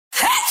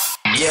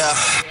Yeah.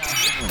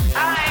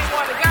 I ain't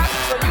one to gossip,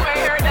 so you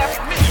ain't heard that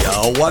from me.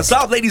 Yo, what's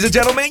up, ladies and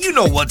gentlemen? You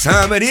know what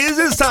time it is.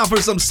 It's time for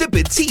some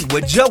Sippin' Tea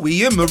with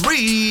Joey and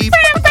Marie.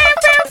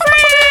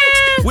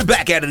 We're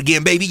back at it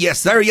again, baby.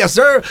 Yes, sir. Yes,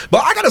 sir.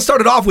 But I got to start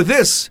it off with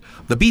this.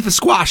 The beef is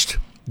squashed.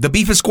 The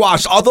beef is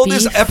squashed. Although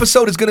this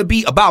episode is going to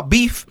be about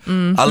beef,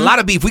 a lot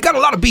of beef. We got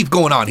a lot of beef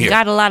going on here.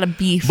 Got a lot of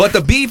beef. But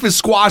the beef is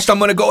squashed. I'm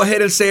going to go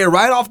ahead and say it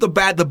right off the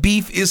bat. The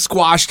beef is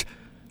squashed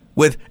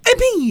with,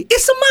 hey,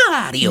 it's a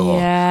Mario.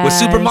 Yes. With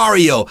Super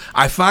Mario.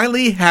 I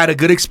finally had a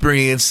good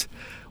experience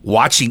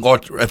watching the whole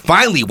film.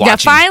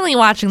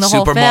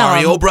 Super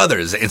Mario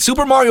Brothers. And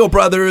Super Mario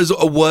Brothers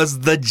was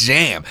the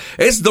jam.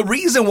 It's the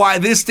reason why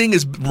this thing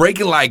is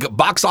breaking like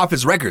box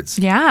office records.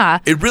 Yeah.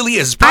 It really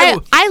is.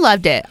 I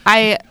loved it.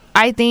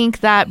 I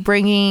think that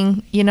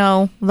bringing,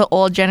 the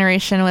old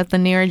generation with the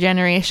newer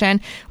generation,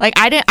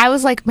 I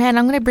was like, man,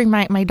 I'm going to bring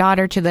my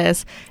daughter to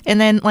this. And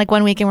then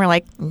one weekend we're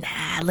like,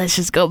 nah, let's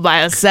just go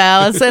by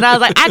ourselves. And I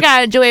was like, I got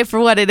to enjoy it for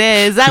what it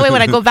is. That way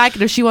when I go back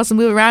and if she wants to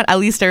move around, at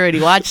least I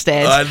already watched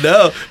it. I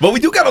know. But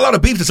we do got a lot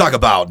of beef to talk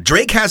about.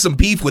 Drake has some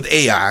beef with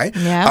AI.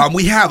 Yeah.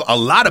 We have a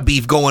lot of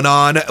beef going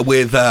on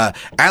with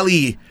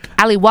Ali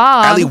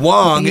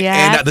Wong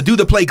Yeah. and the dude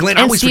that played Glenn.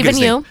 I And always forget his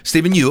name.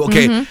 Stephen Yu.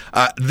 Okay.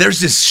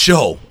 There's this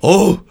show.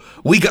 Oh,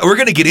 we're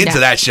going to get into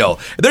that show.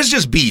 There's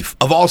just beef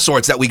of all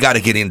sorts that we got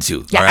to get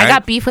into. Yeah, all right? I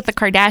got beef with the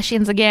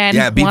Kardashians again.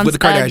 Yeah, beef with the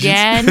Kardashians.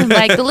 Again.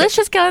 The list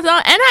just goes on.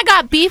 And I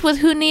got beef with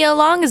who Nia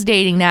Long is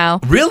dating now.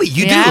 Really?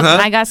 You do, huh?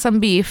 I got some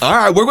beef. All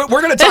right, we're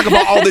going to talk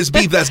about all this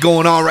beef that's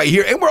going on right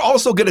here. And we're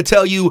also going to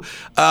tell you,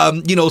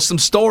 some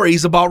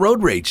stories about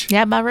road rage.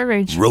 Yeah, about road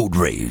rage. Road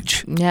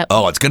rage. Yep.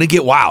 Oh, it's going to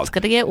get wild. It's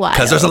going to get wild.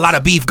 Because there's a lot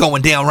of beef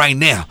going down right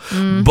now.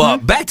 Mm-hmm.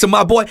 But back to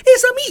my boy,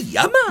 it's a me,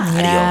 Mario.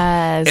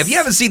 Yes. If you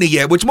haven't seen it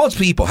yet, which most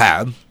people have,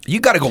 you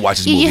got to go watch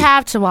this movie. You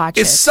have to watch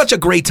it. It's such a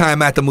great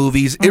time at the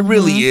movies. It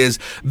really is.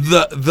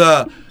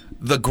 The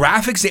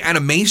graphics, the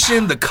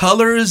animation, the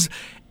colors,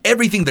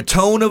 everything, the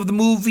tone of the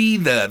movie,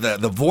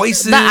 the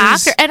voices, the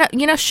actor,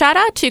 and shout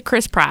out to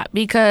Chris Pratt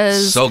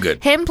because so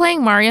good. Him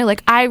playing Mario,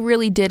 I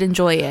really did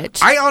enjoy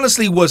it. I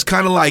honestly was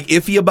kind of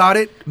iffy about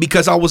it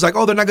because I was like,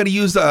 oh, they're not going to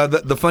use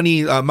the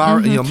funny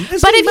Mario.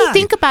 But if you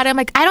think about it, I'm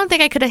like, I don't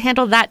think I could have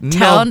handled that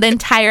tone the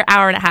entire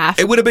hour and a half.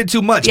 It would have been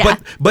too much. Yeah.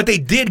 But they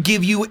did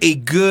give you a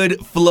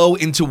good flow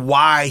into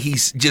why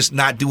he's just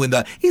not doing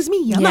the "it's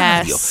me,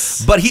 Mario."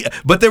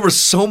 But there was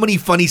so many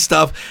funny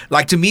stuff.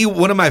 To me,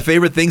 one of my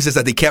favorite things is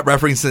that they kept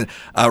referencing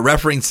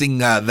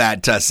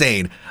that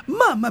saying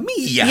 "Mamma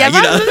Mia." Yeah,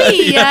 Mamma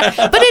Mia.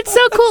 But it's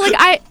so cool.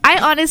 I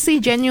honestly,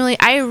 genuinely,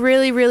 I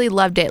really, really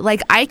loved it.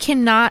 I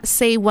cannot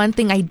say one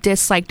thing I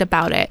disliked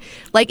about it.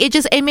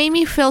 It made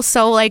me feel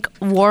so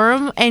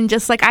warm and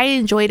just I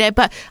enjoyed it.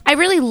 But I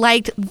really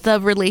liked the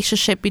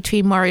relationship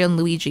between Mario and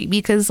Luigi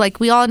because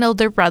we all know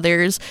they're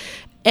brothers.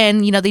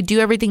 And, they do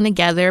everything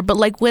together.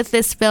 But, with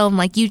this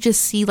film, you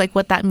just see,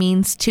 what that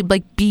means to,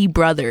 be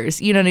brothers.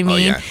 You know what I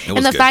mean? Oh, yeah.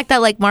 And the fact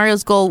that,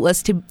 Mario's goal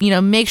was to,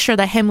 make sure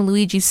that him and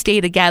Luigi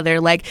stay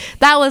together.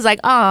 That was,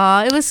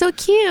 aw, it was so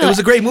cute. It was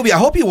a great movie. I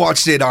hope you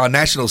watched it on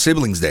National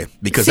Siblings Day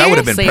because Seriously, that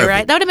would have been perfect.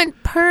 Right? That would have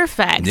been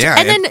perfect. Yeah.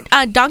 And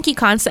then Donkey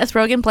Kong, Seth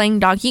Rogen playing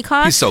Donkey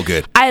Kong. He's so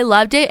good. I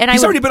loved it. And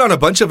he's already been on a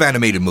bunch of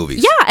animated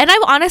movies. Yeah, and I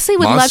honestly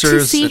would Monsters,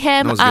 love to see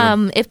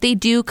him if they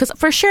do, because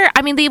for sure,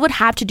 they would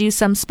have to do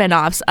some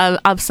spinoffs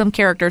of some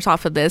characters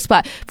off of this,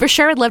 but for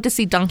sure I'd love to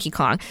see Donkey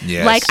Kong.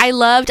 Yes. I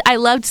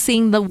loved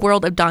seeing the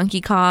world of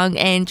Donkey Kong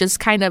and just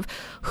kind of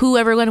who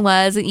everyone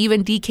was, and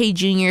even DK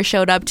Jr.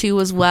 showed up too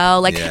as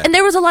well. And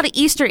there was a lot of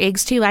Easter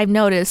eggs too. I've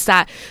noticed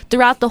that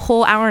throughout the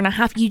whole hour and a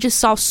half, you just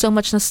saw so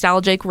much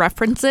nostalgic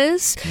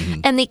references,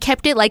 and they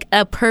kept it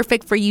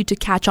perfect for you to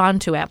catch on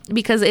to it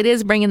because it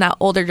is bringing that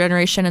older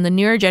generation and the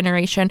newer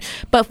generation.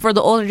 But for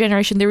the older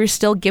generation, they were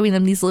still giving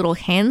them these little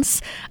hints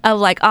of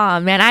oh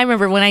man, I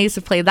remember when I used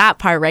to play that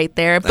part right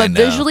there. But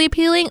visually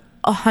appealing,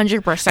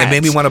 100%. It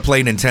made me want to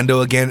play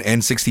Nintendo again,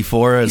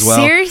 N64 as well.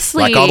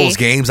 Seriously. All those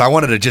games. I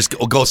wanted to just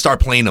go start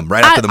playing them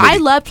right after the movie. I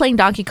loved playing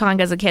Donkey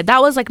Kong as a kid.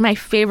 That was my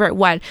favorite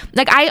one.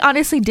 I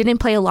honestly didn't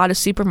play a lot of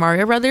Super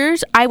Mario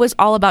Brothers. I was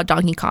all about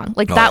Donkey Kong.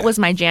 That was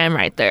my jam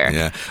right there.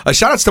 Yeah.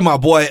 Shout outs to my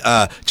boy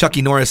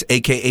Chucky Norris,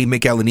 aka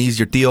Mick Albanese,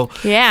 your Theo.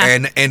 Yeah.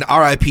 And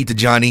R.I.P. to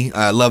Johnny.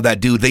 I love that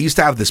dude. They used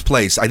to have this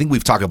place. I think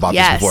we've talked about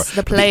this before.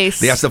 The place.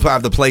 They used to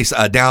have the place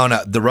down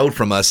the road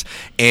from us,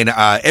 and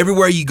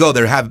everywhere you go,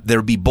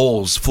 there'd be bowls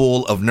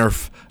full of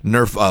Nerf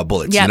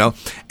bullets,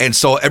 and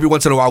so every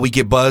once in a while we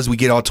get buzzed, we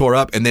get all tore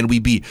up, and then we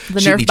be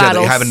shooting each other,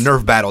 having a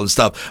Nerf battle and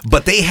stuff.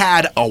 But they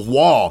had a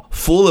wall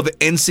full of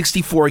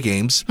N64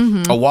 games,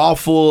 a wall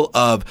full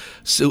of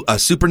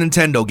Super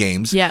Nintendo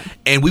games,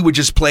 and we would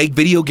just play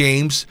video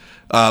games.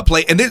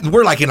 play, and then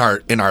we're like in our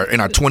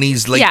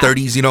 20s, late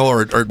 30s, you know,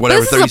 or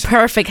whatever. This is a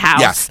perfect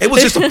house. Yeah, it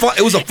was just a fun.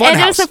 It was a fun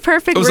house. It was a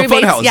perfect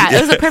roommate. Yeah,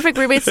 it was a perfect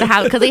roommate to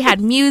have because they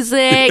had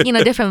music, you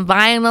know, different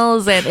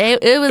vinyls, and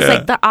it was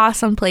like the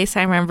awesome place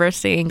I remember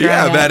seeing.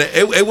 Yeah, up. man,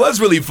 it was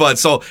really fun.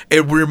 So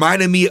it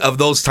reminded me of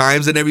those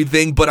times and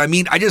everything. But I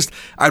mean,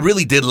 I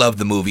really did love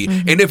the movie.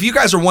 Mm-hmm. And if you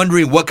guys are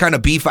wondering what kind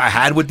of beef I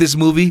had with this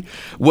movie,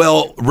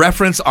 well,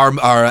 reference our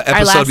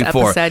episode last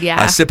before, episode,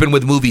 yeah. Sippin'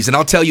 with Movies, and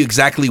I'll tell you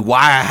exactly why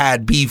I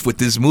had beef with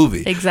this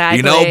movie. Exactly.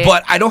 You know,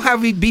 but I don't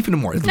have beef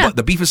anymore. No.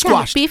 The beef is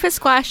squashed. Beef is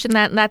squashed, and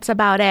that's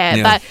about it.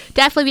 Yeah. But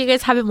definitely, if you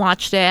guys haven't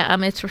watched it,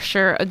 it's for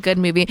sure a good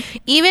movie.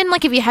 Even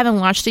like if you haven't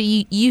watched it,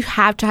 you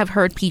have to have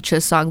heard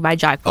Peaches song by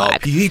Jack Black. Oh,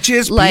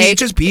 peaches, Like,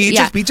 peaches, peaches,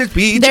 yeah. peaches,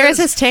 peaches. There is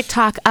this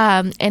TikTok,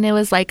 and it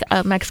was like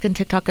a Mexican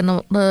TikTok, and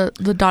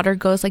the daughter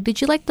goes like,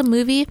 "Did you like the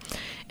movie?"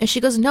 And she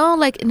goes, no,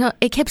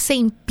 it kept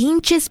saying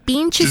pinches,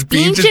 pinches,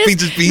 pinches.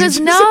 She goes,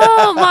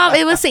 no, Mom,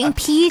 it was saying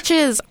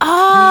peaches.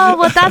 Oh,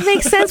 well, that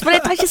makes sense, but I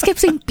thought she just kept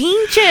saying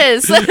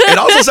pinches. It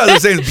also sounds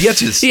like saying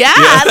bitches. Yeah,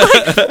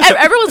 like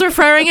everyone's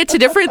referring it to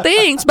different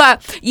things,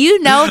 but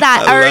you know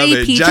that I already.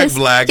 love it. Peaches. Jack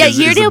Black yeah, is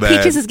you know the man.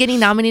 Peaches is getting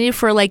nominated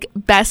for like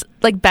best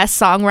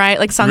song, right?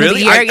 Like song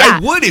Really? of the year. I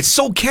would. It's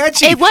so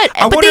catchy. It would.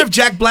 I wonder if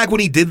Jack Black, when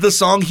he did the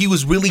song, he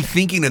was really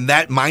thinking in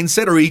that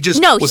mindset, or he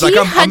just was like,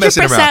 I'm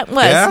messing around.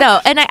 Was. Yeah?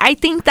 No, and I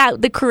think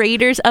that the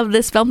creators of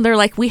this film, they're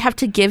like, we have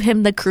to give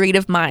him the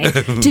creative mind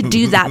to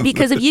do that,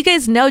 because if you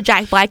guys know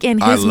Jack Black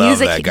and his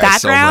music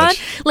background,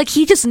 like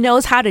he just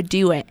knows how to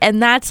do it,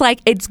 and that's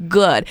like, it's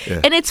good. Yeah.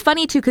 And it's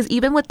funny too, because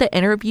even with the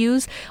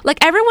interviews, like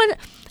everyone,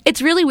 it's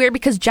really weird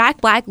because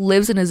Jack Black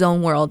lives in his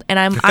own world, and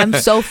I'm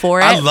so for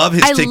it. I love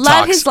his TikToks. I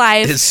love his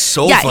life. It's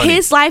so funny.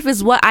 His life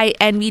is what I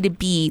envy to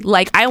be.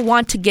 Like, I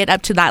want to get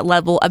up to that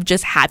level of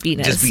just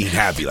happiness. Just being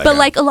happy like but that.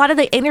 like a lot of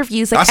the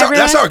interviews, like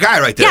that's our guy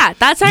right there. Yeah,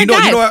 that's our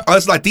guy. You know what?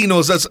 Us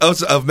Latinos,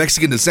 us of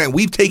Mexican descent,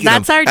 we've taken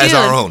him as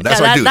our own.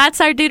 That's our dude.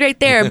 That's our dude right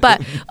there. But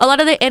a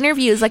lot of the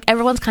interviews, like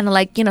everyone's kind of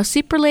like, you know,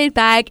 super laid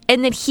back,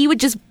 and then he would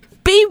just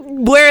be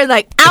wearing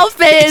like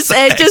outfits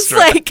and just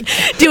like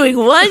doing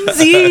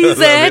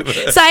onesies, and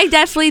so I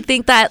definitely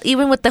think that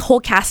even with the whole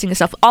casting and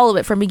stuff, all of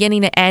it from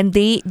beginning to end,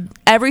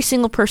 every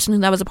single person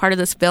that was a part of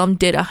this film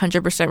did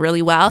 100%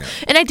 really well,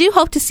 and I do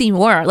hope to see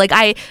more. Like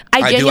I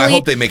genuinely, I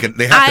hope they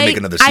have to make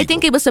another sequel. I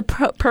think it was a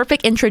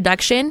perfect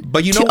introduction,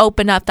 but to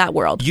open up that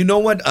world. You know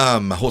what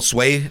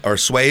Sway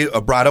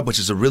brought up, which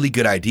is a really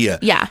good idea.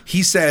 Yeah,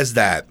 he says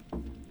that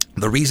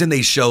the reason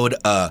they showed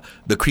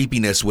the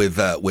creepiness with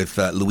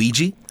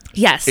Luigi.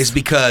 Yes, is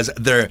because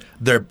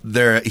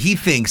he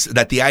thinks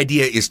that the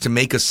idea is to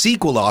make a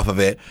sequel off of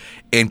it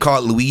and call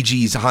it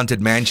Luigi's Haunted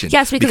Mansion.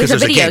 Yes, because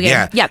there's a video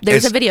game. Yeah,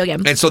 there's a video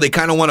game. And so they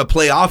kind of want to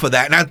play off of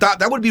that. And I thought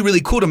that would be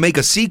really cool to make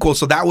a sequel,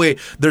 so that way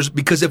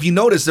because if you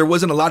notice, there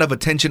wasn't a lot of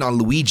attention on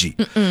Luigi.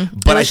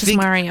 But I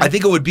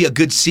think it would be a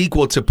good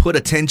sequel to put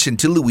attention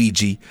to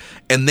Luigi,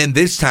 and then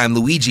this time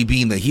Luigi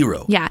being the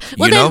hero. Yeah.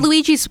 Well, then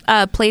Luigi's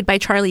played by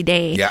Charlie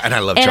Day. Yeah, and I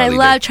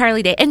love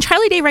Charlie Day. And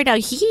Charlie Day right now,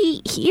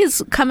 he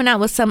is coming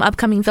out with some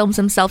upcoming films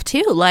himself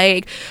too.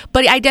 Like,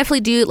 but I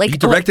definitely do like. He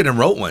directed and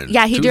wrote one.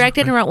 Yeah, he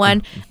directed and wrote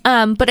one.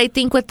 But I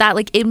think with that,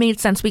 like, it made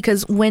sense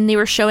because when they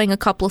were showing a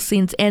couple of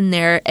scenes in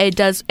there, it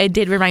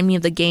did remind me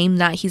of the game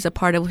that he's a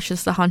part of, which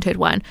is the Haunted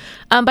one.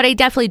 But I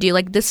definitely do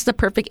like, this is the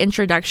perfect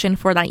introduction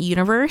for that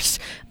universe.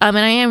 And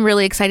I am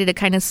really excited to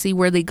kind of see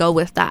where they go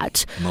with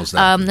that. Most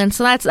definitely. And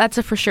so that's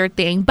a for sure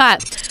thing.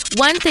 But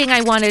one thing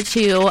I wanted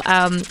to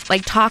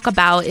talk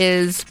about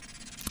is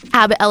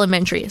Abbott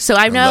Elementary. So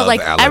I know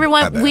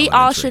everyone, we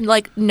all should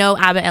know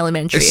Abbott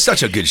Elementary. It's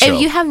such a good show.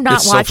 If you have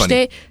not watched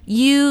it,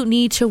 you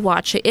need to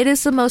watch it. It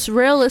is the most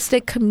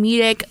realistic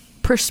comedic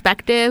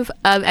perspective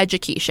of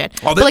education.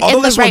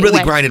 Although this one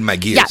really grinded my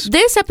gears. Yeah,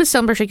 this episode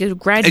in particular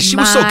grinded and she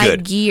was so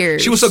good.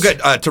 Gears. She was so good.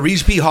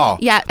 Therese P. Hall.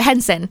 Yeah,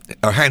 Henson.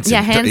 Or Hansen.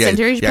 Yeah, Hansen.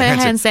 Therese P.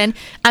 Henson.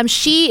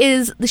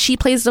 She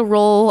plays the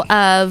role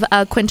of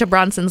Quinta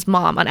Bronson's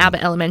mom on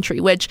Abbott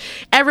Elementary, which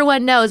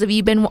everyone knows if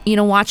you've been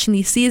watching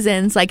these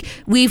seasons. Like,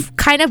 we've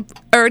kind of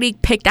already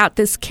picked out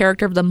this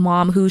character of the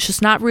mom who's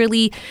just not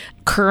really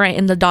current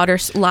in the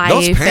daughter's life.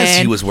 Those pants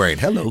she was wearing.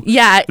 Hello.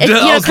 Yeah,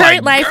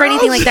 current life or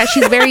anything like that.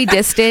 She's very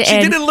distant. She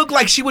didn't look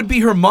like she would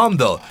be her mom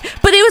though.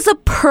 But it was a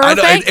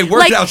perfect. It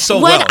worked out so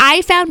well. When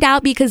I found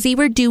out, because they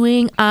were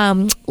doing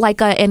an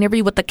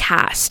interview with the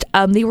cast.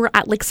 They were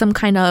at like some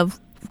kind of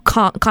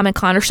Comic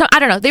Con or something. I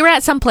don't know. They were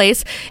at some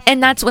place,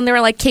 and that's when they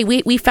were like, "Okay,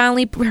 we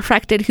finally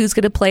perfected who's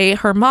going to play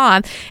her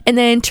mom." And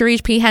then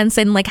Therese P.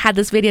 Henson had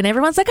this video, and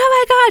everyone's like,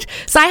 "Oh my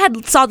gosh!" So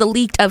I saw the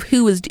leaked of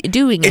who was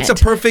doing it. It's a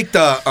perfect,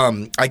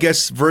 I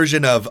guess,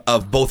 version of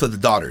both of the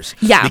daughters.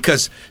 Yeah,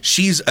 because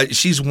she's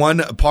one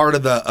part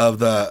of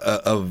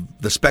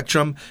the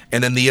spectrum,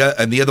 and then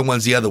the other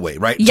one's the other way,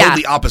 right? Yeah,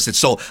 totally opposite.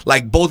 So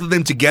both of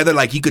them together,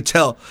 you could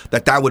tell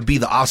that would be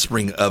the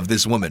offspring of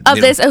this woman, of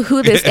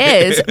who this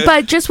is.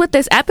 But just with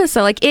this episode,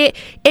 it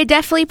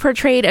definitely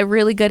portrayed a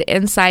really good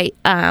insight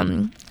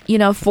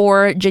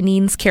for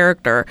Janine's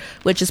character,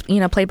 which is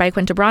played by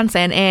Quinta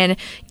Bronson, and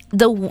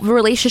the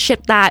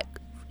relationship that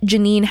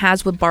Janine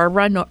has with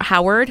Barbara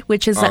Howard,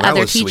 which is the that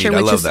other was teacher, sweet. I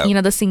which love is that.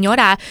 the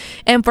Señora,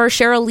 and for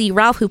Cheryl Lee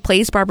Ralph, who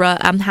plays Barbara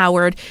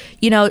Howard,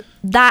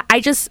 that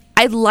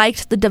I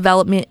liked the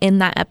development in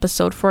that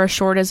episode for as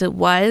short as it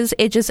was.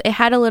 It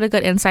had a little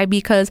good insight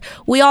because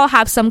we all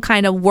have some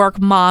kind of work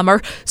mom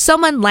or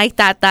someone like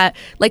that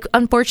like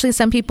unfortunately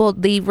some people,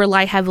 they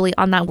rely heavily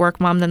on that work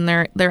mom than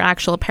their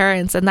actual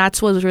parents, and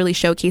that's what was really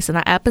showcased in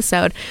that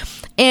episode.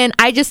 And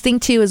I just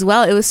think too as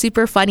well, it was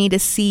super funny to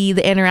see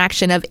the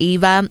interaction of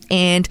Ava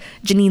and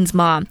Janine's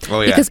mom.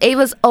 Oh, yeah. Because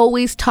Ava's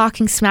always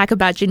talking smack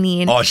about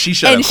Janine. Oh, she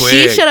shut up and quick.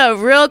 she shut up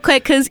real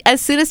quick because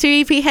as soon as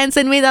Terry P.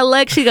 Henson made that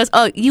look, she goes,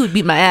 "Oh, you would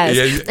beat my ass."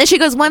 Yeah. And she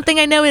goes, "One thing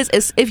I know is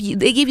if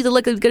they give you the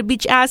look of gonna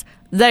beat your ass,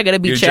 they're gonna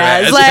beat Beat your your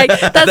ass." ass.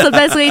 Like that's the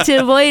best way to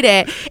avoid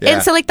it. Yeah.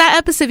 And so like that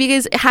episode, if you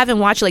guys haven't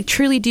watched it, like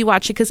truly do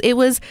watch it because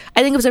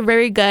I think it was a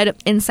very good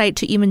insight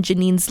to even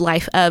Janine's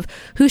life of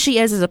who she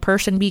is as a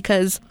person,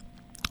 because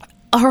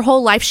her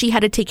whole life she had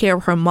to take care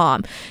of her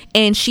mom,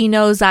 and she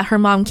knows that her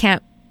mom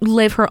can't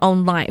live her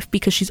own life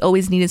because she's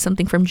always needed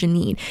something from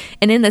Janine.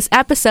 And in this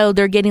episode,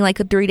 they're getting like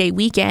a 3-day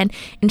weekend,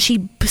 and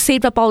she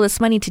saved up all this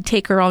money to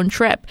take her own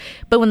trip.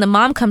 But when the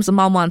mom comes, the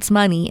mom wants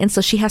money, and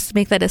so she has to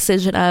make that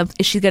decision of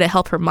is she going to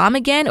help her mom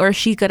again, or is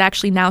she could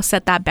actually now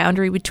set that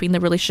boundary between the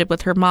relationship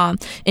with her mom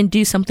and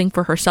do something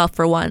for herself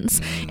for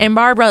once. And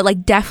Barbara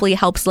like definitely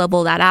helps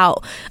level that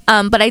out.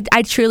 But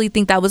I truly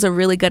think that was a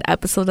really good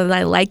episode that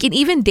I like. And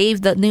even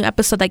Dave, the new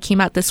episode that came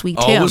out this week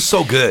too. Oh, it was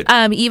so good.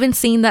 Even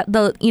seeing that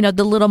the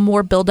little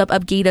more build up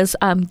of Gata's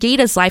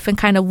life and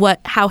kind of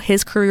how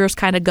his career is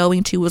kind of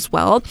going to as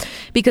well,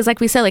 because like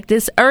we said, like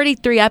this already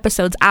 3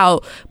 episodes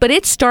out, but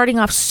it's starting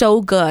off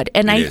so good,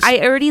 and I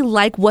already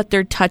like what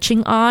they're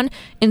touching on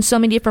in so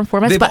many different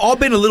formats. They've all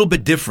been a little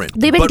bit different.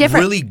 They've been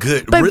different, really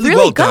good, but really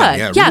well good.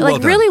 done. Yeah, really well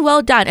done. really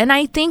well done. And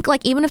I think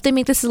like even if they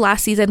make this the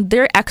last season,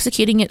 they're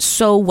executing it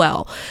so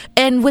well.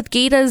 And with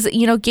Gata's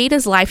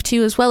life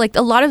too as well, like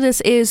a lot of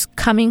this is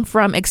coming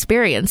from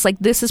experience. Like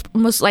this is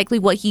most likely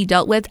what he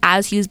dealt with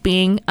as he was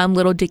being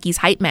Little Dicky's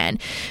hype man.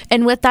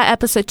 And with that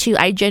episode too,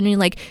 I genuinely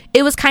like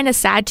it was kind of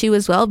sad too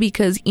as well,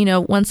 because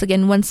once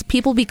again, once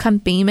people become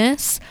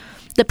famous,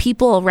 the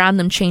people around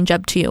them change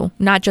up too,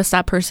 not just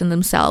that person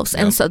themselves.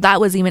 And so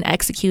that was even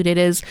executed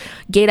as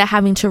Gata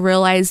having to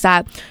realize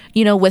that,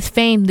 with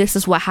fame, this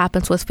is what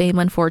happens with fame,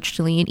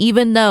 unfortunately. And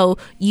even though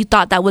you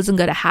thought that wasn't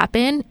going to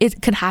happen,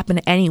 it could happen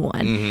to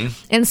anyone.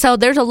 Mm-hmm. And so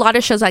there's a lot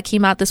of shows that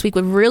came out this week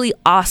with really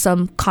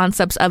awesome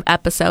concepts of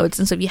episodes.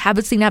 And so if you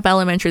haven't seen App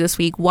Elementary this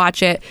week,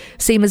 watch it.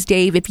 Same as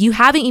Dave. If you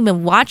haven't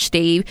even watched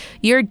Dave,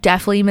 you're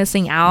definitely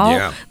missing out.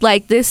 Yeah.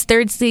 Like this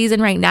 3rd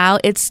season right now,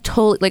 it's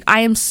totally like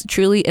I am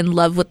truly in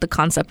love with the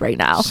concept right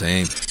now.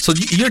 Same. So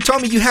you're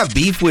telling me you have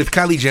beef with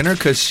Kylie Jenner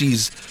because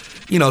she's,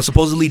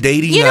 supposedly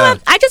dating. You know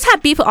what? I just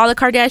have beef with all the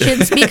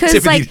Kardashians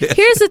because, like,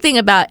 here's the thing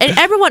about, and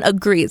everyone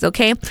agrees,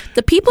 okay?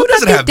 The people Who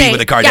doesn't have beef with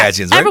the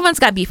Kardashians, right? Everyone's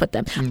got beef with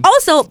them.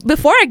 Also,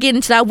 before I get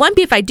into that, one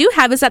beef I do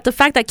have is that the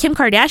fact that Kim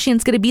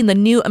Kardashian's going to be in the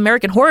new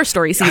American Horror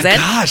Story season.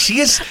 Gosh, she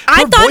is.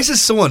 Her voice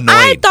is so annoying.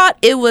 I thought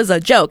it was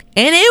a joke,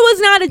 and it was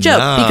not a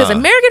joke because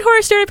American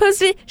Horror Story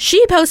posted it,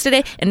 she posted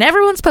it, and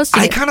everyone's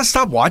posted it. I kind of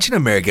stopped watching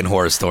American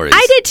Horror Stories.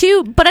 I did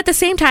too, but at the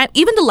same time,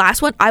 even the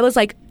last one, I was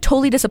like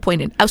totally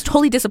disappointed. I was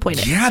totally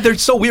disappointed. Yeah, they're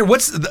so weird.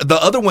 What's the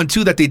other one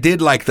too that they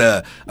did, like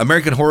the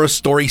American Horror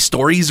Story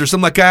Stories or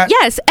something like that?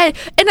 Yes, and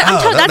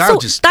I'm telling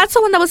that's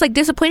the one that was like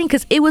disappointing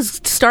because it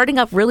was starting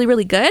up really,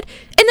 really good,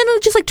 and then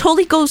it just like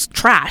totally goes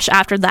trash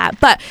after that.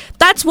 But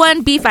that's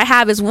one beef I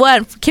have is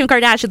one, Kim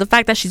Kardashian, the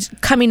fact that she's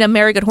coming to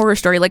American Horror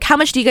Story. Like, how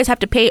much do you guys have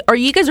to pay? Or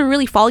you guys are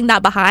really falling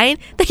that behind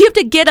that you have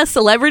to get a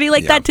celebrity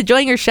like that to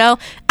join your show?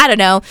 I don't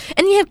know.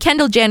 And you have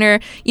Kendall Jenner,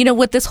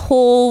 with this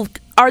whole.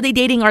 Are they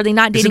dating? Are they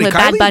not dating with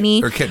Bad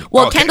Bunny?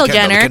 Kendall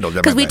Jenner,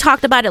 because we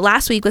talked about it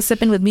last week with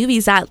Sippin with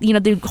Movies that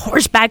the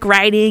horseback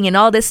riding and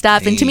all this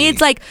stuff. And to me,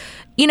 it's like,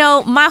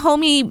 my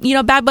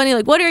homie, Bad Bunny,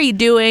 like, what are you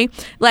doing?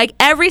 Like,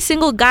 every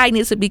single guy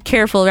needs to be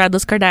careful around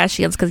those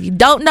Kardashians because you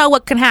don't know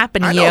what can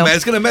happen to you. I know, man.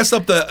 It's gonna mess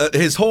up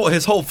his whole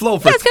flow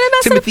for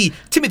Timothy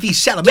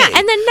Chalamet. Yeah,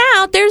 and then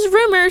now there's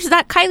rumors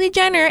that Kylie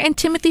Jenner and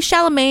Timothy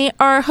Chalamet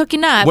are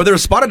hooking up. Well, they were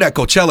spotted at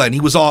Coachella, and he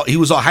was all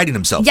hiding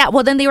himself. Yeah,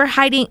 well, then they were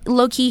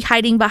low-key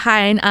hiding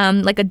behind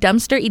like a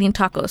dumpster eating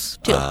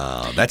tacos too.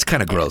 That's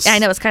kind of gross. I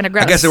know, it's kind of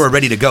gross. I guess they were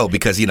ready to go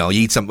because you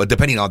eat some,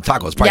 depending on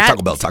tacos, probably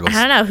Taco Bell tacos.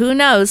 I don't know, who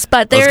knows?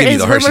 But there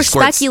is rumors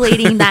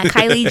speculating that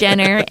Kylie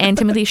Jenner and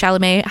Timothy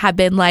Chalamet have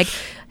been like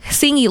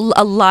seeing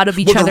a lot of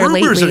each other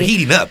lately. The rumors are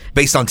heating up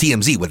based on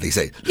TMZ, what they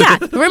say. Yeah,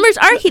 rumors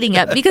are heating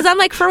up because I'm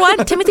like, for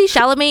one, Timothy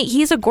Chalamet,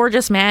 he's a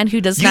gorgeous man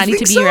who does not need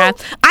to be around.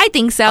 I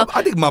think so.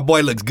 I think my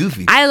boy looks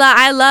goofy.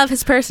 I love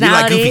his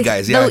personality. You like goofy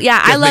guys,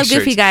 yeah? I love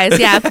goofy guys,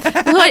 yeah.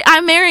 Well,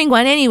 I'm marrying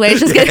one anyway,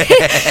 just kidding.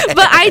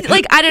 But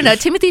I don't know,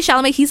 Timothy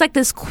Chalamet, he's like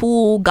this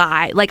cool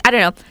guy. Like, I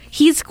don't know,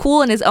 he's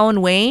cool in his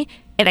own way.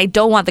 and I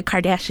don't want the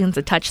Kardashians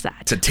to touch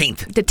that. To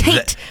taint the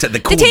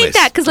coolness.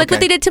 That, because look what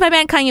they did to my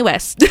man Kanye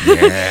West.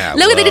 Yeah,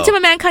 look what they did to my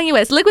man Kanye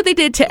West. Look what they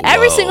did to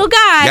every single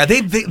guy. Yeah,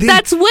 they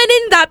that's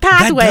winning that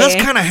pathway. That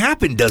does kind of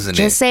happen, doesn't it?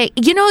 Just say,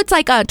 it's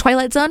like a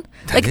Twilight Zone.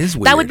 That is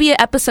weird. That would be an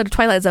episode of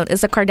Twilight Zone.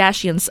 Is the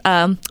Kardashians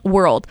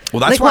world?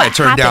 Well, that's why I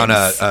turned down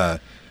the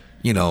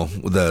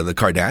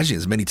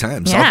Kardashians many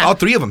times. Yeah. All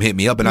three of them hit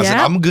me up, and I said,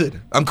 "I'm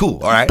good. I'm cool.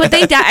 All right." But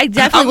I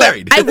definitely, I'm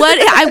married.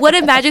 I would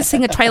imagine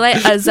seeing a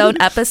Twilight Zone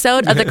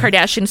episode of the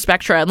Kardashian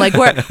spectrum, like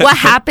what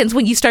happens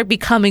when you start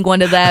becoming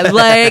one of them.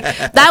 Like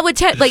that would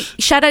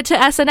shout out to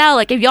SNL.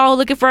 Like if y'all are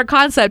looking for a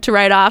concept to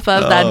write off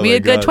of, that'd be a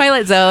good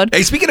Twilight Zone.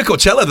 Hey, speaking of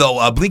Coachella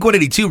though,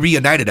 Blink-182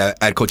 reunited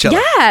at Coachella.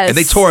 Yes, and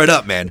they tore it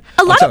up, man.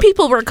 A lot of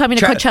people were coming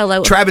to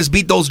Coachella. Travis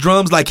beat those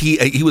drums like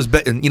he was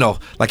betting,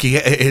 like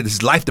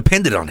his life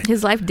depended on it.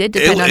 His life did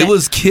depend on it. It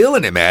was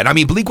killing it, man. I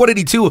mean,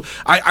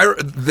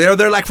 Blink-182,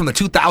 they're like from the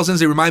 2000s.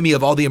 They remind me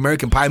of all the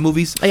American Pie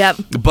movies. Yep.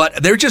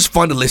 But they're just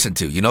fun to listen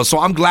to, So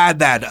I'm glad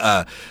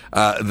that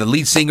the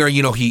lead singer,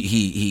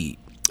 he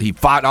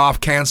fought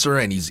off cancer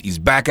and he's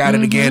back at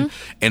it again,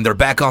 and they're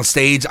back on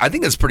stage. I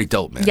think that's pretty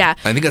dope, man. Yeah,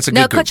 I think that's a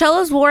good group.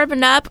 Coachella's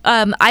warming up.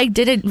 I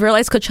didn't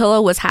realize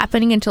Coachella was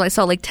happening until I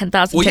saw like 10,000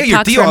 TikToks. Well,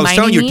 yeah, I was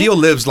telling you, me. your deal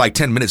lives like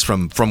 10 minutes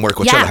from where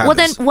Coachella happens. Well,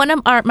 then one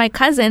of my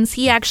cousins,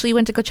 he actually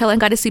went to Coachella and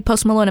got to see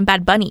Post Malone and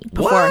Bad Bunny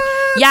before. What?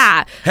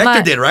 Yeah,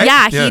 Hector did, right?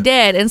 Yeah, he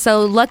did, and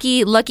so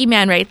lucky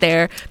man right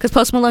there, because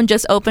Post Malone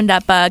just opened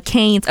up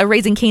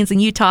Raising Cane's in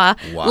Utah,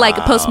 like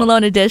Post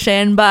Malone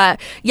edition. But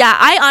yeah,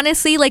 I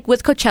honestly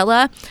with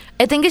Coachella,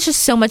 I think it's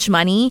just so much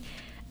money.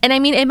 And I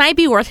mean, it might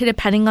be worth it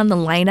depending on the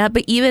lineup,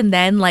 but even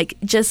then,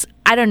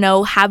 I don't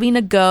know, having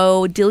to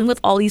go, dealing with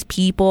all these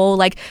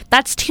people,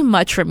 that's too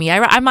much for me.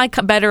 I'm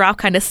better off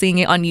kind of seeing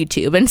it on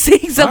YouTube and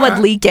seeing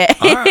someone leak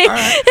it. All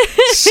right.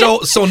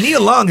 So Nia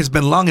Long has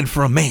been longing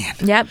for a man.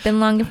 Yep, been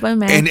longing for a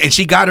man. And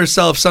she got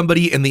herself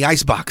somebody in the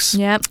icebox.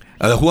 Yep.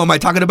 Who am I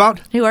talking about?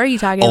 Who are you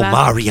talking about?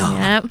 Omarion.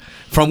 Yep.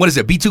 From, what is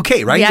it,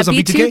 B2K, right? Yeah, He was on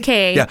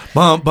B2K. Yeah.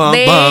 Bum.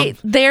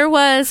 There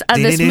was,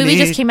 this movie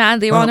just came out.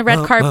 They were on the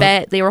red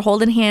carpet. They were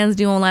holding hands,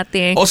 doing all that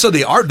thing. Oh, so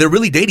they're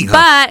really dating,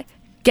 huh? But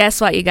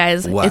guess what, you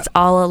guys? What? It's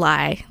all a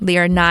lie. They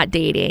are not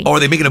dating. Oh, are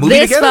they making a movie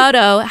this together? This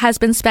photo has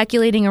been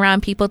speculating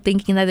around, people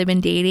thinking that they've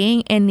been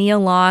dating, and Nia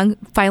Long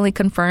finally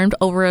confirmed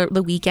over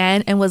the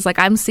weekend and was like,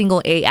 I'm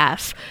single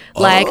AF.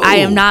 I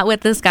am not with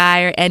this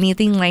guy or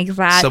anything like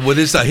that. So was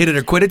this a hit it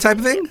or quit it type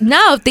of thing?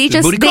 No,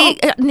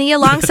 Nia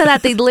Long said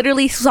that they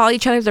literally saw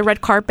each other at the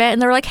red carpet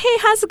and they were like, hey,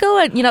 how's it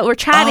going? We're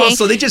chatting. Oh,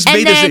 so they just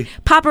made this. And then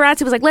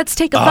paparazzi was like, let's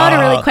take a photo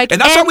really quick. And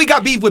that's why we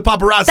got beef with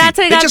paparazzi. That's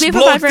why we got beef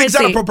with paparazzi. They just blow things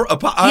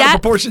out of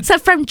proportion. So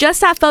from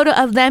just that photo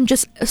of them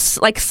just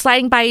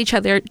sliding by each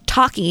other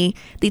talking,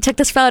 they took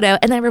this photo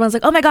and then everyone's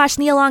like, oh my gosh,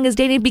 Nia Long is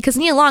dating, because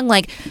Nia Long,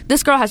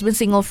 this girl has been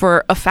single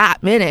for a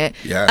fat minute.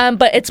 Yeah.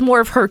 But it's more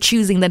of her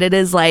choosing than it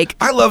is I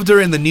loved her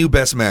in the new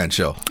Best Man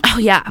show. Oh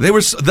yeah. They were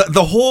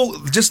the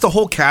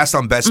whole cast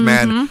on Best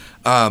Man.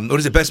 What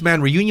is it? Best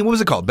Man Reunion? What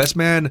was it called? Best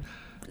Man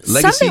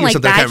Legacy something like or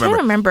something? that. I can't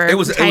remember. It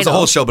was a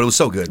whole show, but it was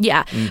so good.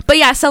 Yeah. But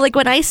yeah, so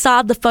when I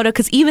saw the photo,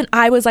 because even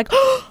I was like,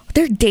 oh,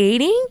 they're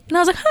dating? And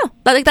I was like, huh.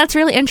 That's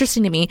really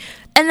interesting to me.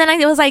 And then I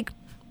was like,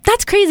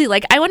 that's crazy.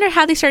 I wonder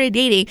how they started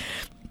dating.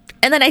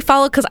 And then I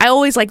follow, because I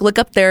always look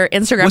up their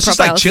Instagram profiles. It's just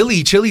like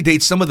Chili. Chili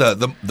dates some of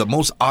the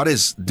most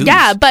oddest dudes.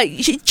 Yeah, but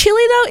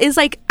Chili though is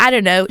I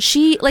don't know.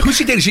 She who's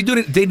she dating? She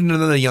dating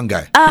another young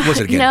guy. Who was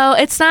it again? No,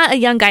 it's not a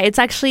young guy. It's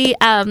actually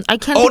I can't.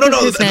 think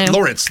of his name.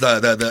 Lawrence,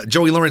 the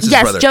Joey Lawrence's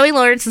brother. Yes, Joey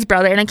Lawrence's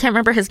brother, and I can't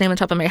remember his name on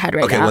top of my head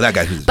right now. Okay, well that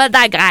guy. But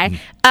that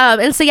guy.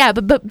 And so yeah,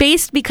 but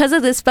because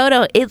of this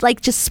photo, it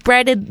just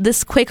spreaded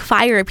this quick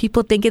fire of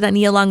people thinking that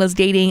Nia Long was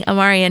dating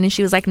Omarion, and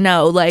she was like,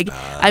 no,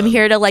 I'm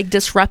here to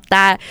disrupt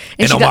that.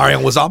 And Omarion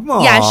was off.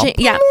 Yeah,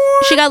 he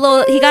got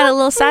a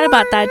little sad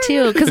about that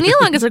too, because Nia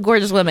Long is a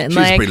gorgeous woman. She's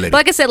a pretty lady.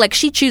 Like I said,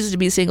 she chooses to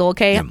be single.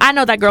 Okay, yeah. I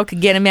know that girl could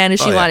get a man if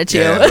she wanted to.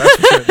 Yeah,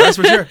 that's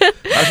for sure.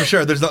 That's for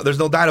sure. There's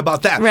no doubt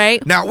about that.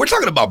 Right now, we're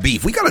talking about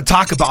beef. We got to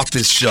talk about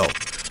this show.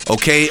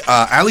 Okay,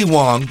 Ali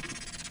Wong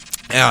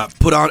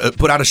put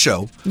out a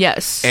show.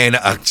 Yes. And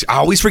I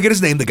always forget his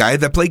name, the guy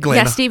that played Glenn.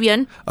 Yeah, Steve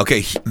Yeun.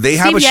 Okay, they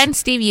have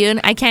Steve Yeun.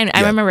 I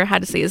remember how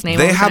to say his name.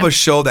 They have a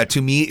show that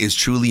to me is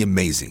truly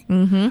amazing.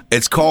 Mm-hmm.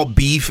 It's called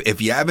Beef.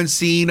 If you haven't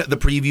seen the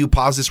preview,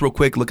 pause this real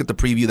quick. Look at the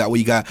preview. That way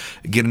you get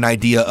an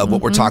idea of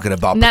what we're talking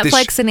about.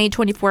 Netflix and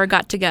A24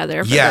 got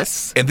together for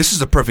this. And this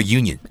is a perfect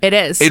union. It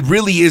is. It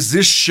really is.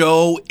 This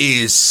show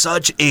is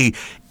such a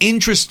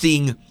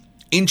interesting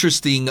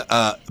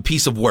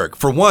piece of work.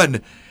 For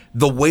one,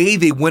 the way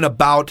they went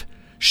about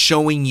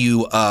showing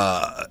you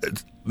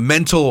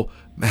mental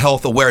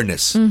health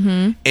awareness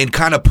and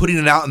kind of putting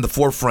it out in the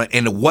forefront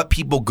and what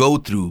people go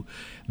through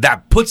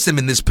that puts them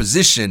in this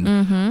position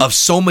of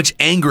so much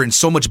anger and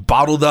so much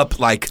bottled up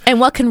and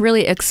what can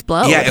really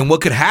explode. Yeah, and what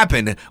could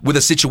happen with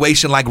a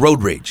situation like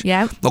road rage.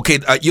 Yeah. Okay,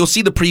 you'll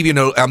see the preview.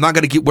 We're not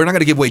going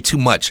to give away too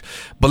much,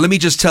 but let me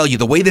just tell you,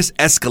 the way this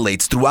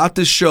escalates throughout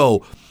the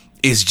show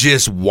is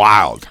just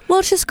wild. Well,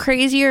 it's just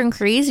crazier and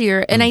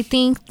crazier. And I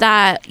think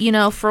that,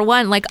 for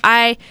one,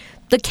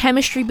 the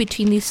chemistry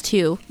between these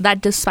two that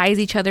despise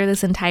each other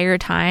this entire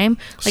time.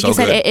 Like you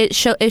said,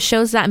 it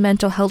shows that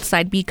mental health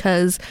side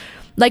because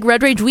like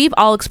road rage, we've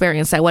all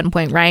experienced at one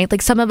point, right?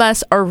 Like some of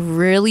us are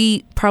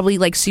really probably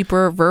like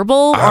super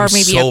verbal or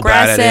maybe so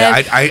aggressive.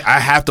 Bad at it. I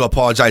have to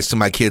apologize to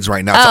my kids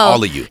right now, to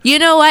all of you. You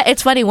know what?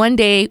 It's funny. One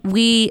day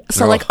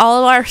like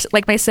all of our,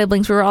 like my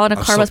siblings, we were all in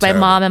a car with my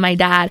mom and my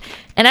dad.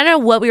 And I don't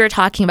know what we were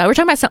talking about. We were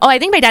talking about I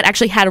think my dad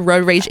actually had a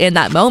road rage in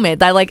that moment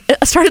that like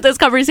started this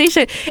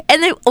conversation.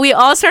 And then we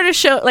all started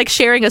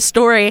sharing a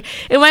story.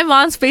 And my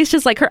mom's face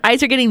just like her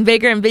eyes are getting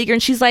bigger and bigger.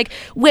 And she's like,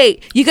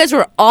 wait, you guys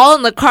were all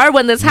in the car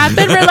when this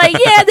happened? We're like,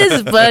 yeah, this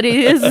is funny.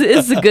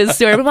 It's a good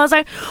story. My mom's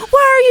like,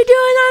 why are you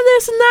doing all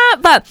this and that?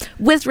 But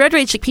with road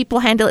rage, like, people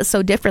handle it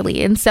so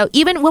differently. And so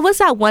even, what was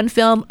that one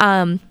film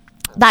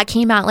that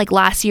came out like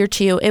last year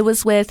too? It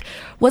was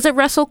it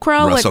Russell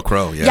Crowe? Russell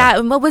Crowe, yeah. Yeah,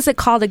 and what was it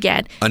called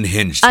again?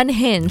 Unhinged.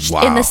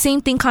 Wow. And the same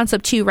thing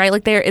concept too, right?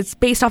 Like it's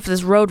based off of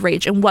this road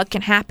rage and what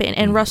can happen.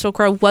 And Russell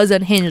Crowe was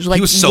unhinged. Like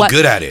he was so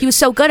good at it. He was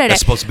so good at it.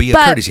 That's supposed to be a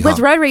but courtesy. With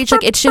road rage,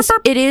 like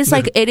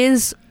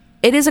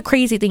it is a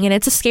crazy thing, and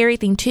it's a scary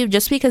thing too,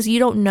 just because you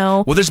don't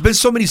know. Well, there's been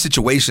so many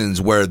situations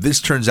where this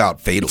turns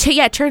out fatal.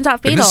 It turns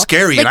out fatal. It's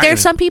scary. Like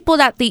there's some people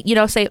that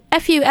say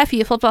F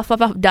you, flip, flip,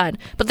 flip, done.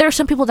 But there are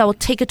some people that will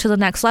take it to the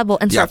next level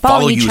and start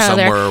following each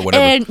other.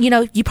 And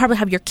you probably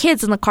have your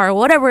kids in the car or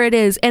whatever it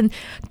is. And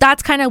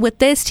that's kind of with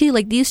this too.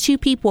 Like these two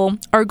people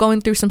are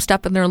going through some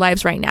stuff in their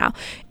lives right now.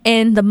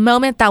 And the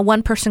moment that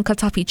one person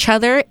cuts off each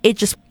other, it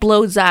just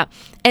blows up.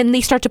 And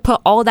they start to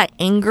put all that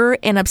anger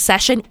and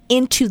obsession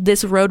into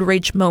this road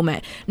rage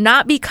moment.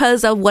 Not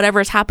because of whatever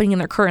is happening in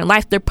their current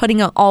life. They're putting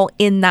it all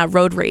in that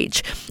road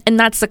rage. And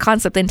that's the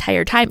concept the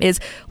entire time is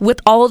with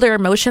all their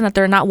emotion that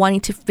they're not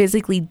wanting to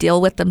physically deal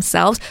with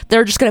themselves,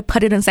 they're just going to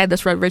put it inside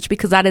this road rage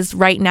because that is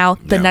right now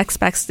the next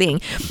best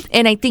thing.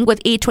 And I think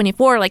with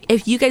A24, like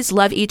if you guys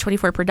love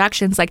A24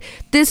 Productions, like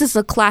this is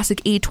a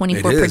classic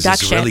A24 production.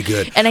 It's really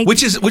good. And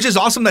which is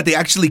awesome that they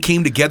actually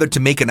came together to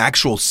make an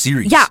actual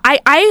series. Yeah,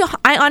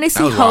 I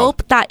honestly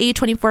hope that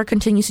A24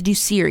 continues to do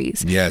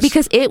series. Yes.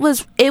 Because it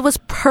was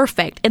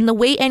perfect. And the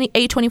way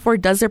A24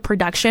 does their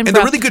production. And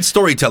they're really good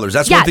storytellers.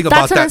 That's one thing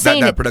about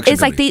that production.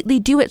 It's like they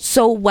do it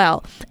so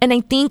well. And I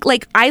think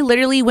like I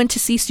literally went to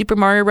see Super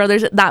Mario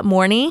Brothers that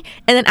morning.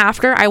 And then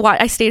after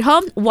I stayed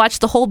home,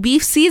 watched the whole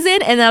Beef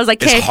season. And I was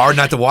like, hey. It's hard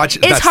not to watch.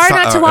 It's hard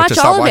not to watch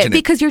all of it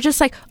because you're just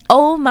like,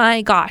 oh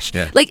my gosh.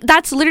 Yeah. Like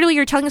that's literally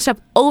you're telling yourself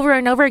over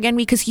and over again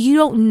because you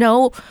don't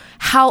know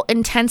how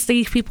intense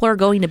these people are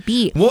going to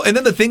be. Well, and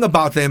then the thing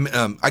about them,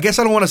 I guess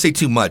I don't want to say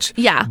too much.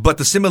 Yeah. But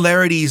the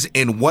similarities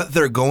in what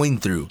they're going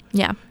through.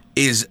 Yeah.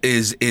 Is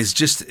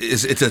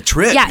it's a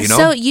trip. Yeah. You know?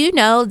 So you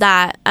know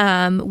that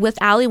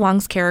with Ali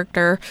Wong's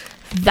character,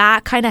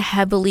 that kind of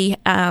heavily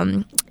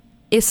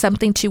is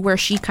something to where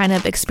she kind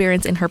of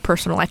experienced in her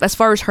personal life as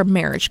far as her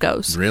marriage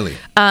goes. Really?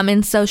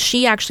 And so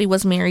she actually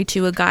was married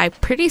to a guy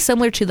pretty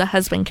similar to the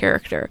husband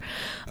character.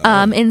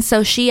 And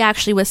so she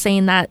actually was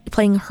saying that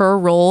playing her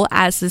role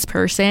as this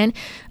person,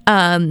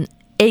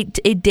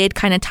 it did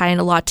kind of tie in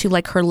a lot to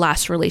like her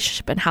last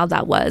relationship and how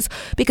that was,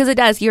 because it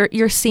does.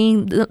 You're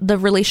seeing the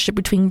relationship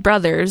between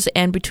brothers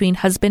and between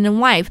husband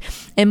and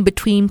wife and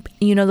between,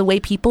 the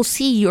way people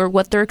see you or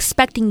what they're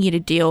expecting you to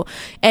do.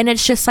 And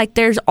it's just like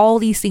there's all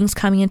these things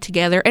coming in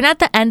together. And at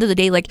the end of the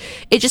day, like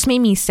it just made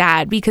me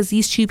sad because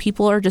these two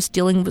people are just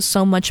dealing with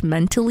so much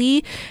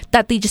mentally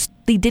that they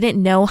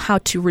didn't know how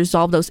to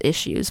resolve those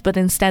issues, but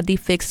instead they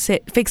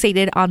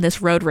fixated on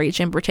this road rage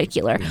in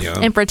particular. Yeah.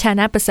 And for 10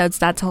 episodes,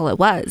 that's all it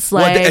was.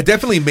 Like, well, it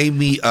definitely made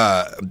me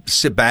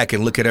sit back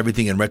and look at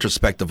everything in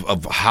retrospect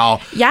of how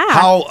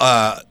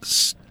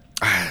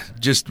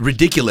just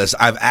ridiculous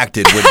I've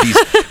acted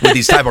with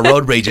these type of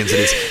road rage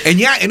incidents.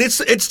 And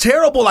it's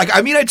terrible. Like,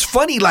 I mean, it's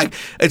funny. Like,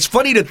 it's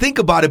funny to think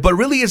about it, but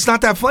really it's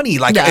not that funny.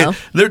 Like, no.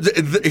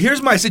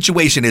 Here's my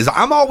situation is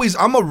I'm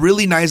a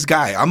really nice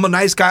guy. I'm a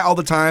nice guy all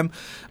the time.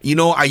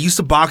 I used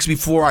to box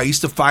before. I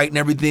used to fight and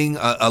everything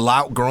a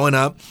lot growing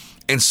up.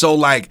 And so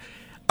like,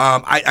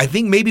 I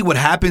think maybe what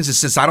happens is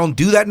since I don't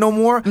do that no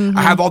more,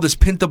 I have all this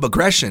pent up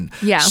aggression.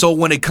 Yeah. So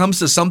when it comes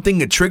to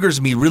something, it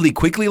triggers me really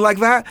quickly like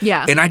that.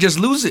 Yeah. And I just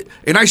lose it.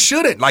 And I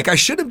shouldn't. Like, I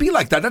shouldn't be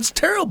like that. That's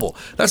terrible.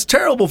 That's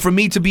terrible for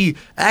me to be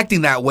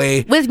acting that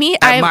way. With me,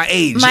 at my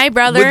age, my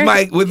brother,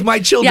 with my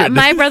children. Yeah,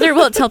 my brother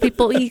will tell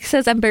people. He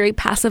says I'm very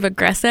passive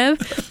aggressive.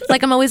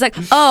 Like I'm always like,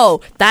 oh,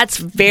 that's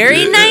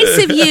very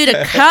nice of you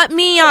to cut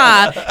me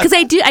off, because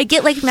I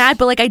get like mad,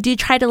 but like I do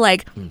try to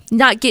like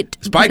not get.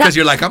 It's probably because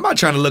you're like, I'm not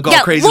trying to look all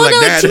crazy like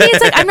that. To me,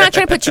 it's like I'm not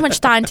trying to put too much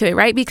thought into it,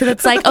 right? Because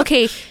it's like,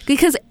 okay,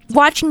 because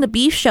watching the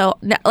Beef show,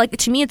 like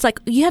to me, it's like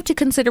you have to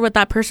consider what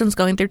that person's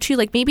going through too.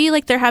 Like maybe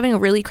like they're having a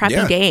really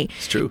crappy day.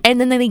 It's true.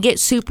 And then they get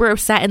super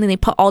upset and then they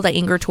put all that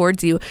anger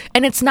towards you.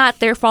 And it's not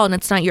their fault and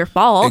it's not your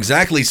fault.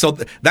 Exactly. So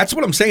that's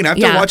what I'm saying.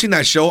 After watching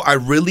that show, I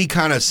really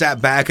kind of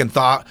sat back and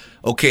thought,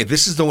 okay,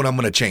 this is the one I'm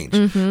going to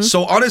change.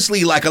 So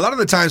honestly, like a lot of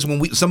the times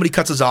when somebody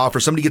cuts us off or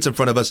somebody gets in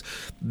front of us,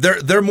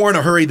 they're more in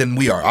a hurry than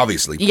we are,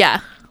 obviously.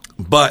 Yeah.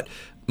 But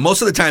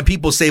most of the time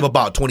people save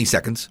about 20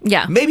 seconds.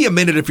 Yeah. Maybe a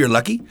minute if you're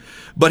lucky.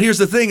 But here's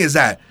the thing is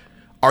that,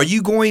 are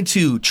you going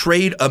to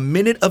trade a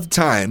minute of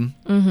time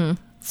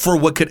for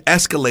what could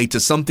escalate to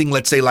something,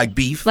 let's say, like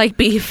beef? Like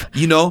beef.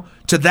 You know,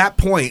 to that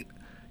point,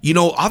 you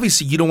know,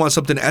 obviously you don't want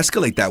something to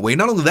escalate that way.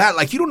 Not only that,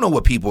 like, you don't know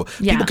what people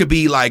could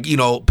be like, you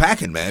know,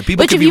 packing, man.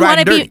 People could be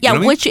riding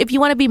dirty. Which if you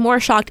want to be more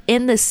shocked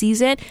in this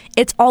season,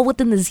 it's all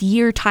within this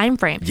year time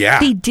frame. Yeah.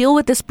 They deal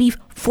with this beef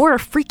for a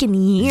freaking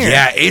year.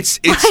 Yeah, it's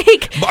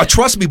like,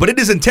 trust me, but it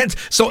is intense.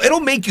 So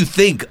it'll make you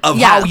think of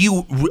how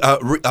you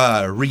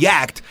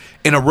react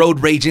in a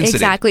road rage incident.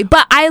 Exactly.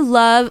 But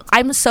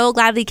I'm so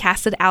glad they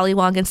casted Ali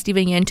Wong and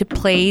Steven Yeun to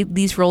play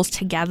these roles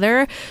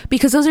together,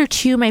 because those are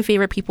two of my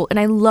favorite people, and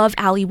I love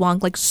Ali Wong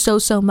like so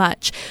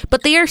much.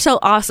 But they are so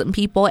awesome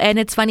people, and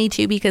it's funny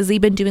too because they've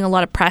been doing a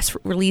lot of press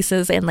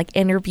releases and like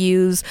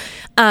interviews,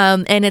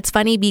 and it's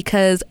funny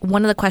because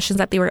one of the questions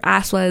that they were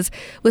asked was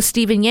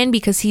Steven Yeun,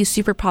 because he's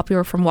super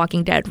popular from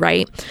Walking Dead,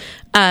 right?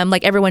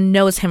 Like everyone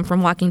knows him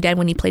from Walking Dead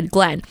when he played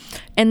Glenn.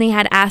 And they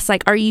had asked,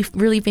 like, are you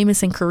really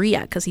famous in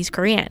Korea? Because he's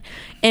Korean.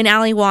 And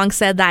Ali Wong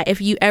said that if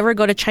you ever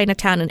go to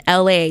Chinatown in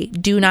LA,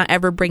 do not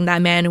ever bring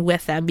that man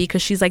with them,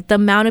 because she's like, the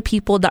amount of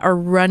people that are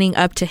running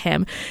up to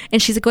him.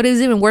 And she's like, what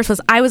is even worse was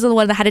I was the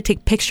one that had to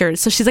take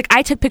pictures. So she's like,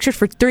 I took pictures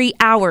for 3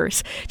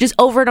 hours just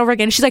over and over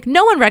again. She's like,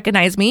 no one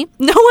recognized me.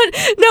 No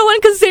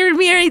one considered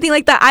me or anything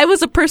like that. I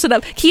was a person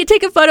of, can you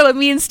take a photo of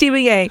me and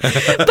Stephen Yang?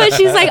 But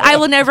she's like, I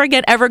will never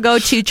again ever go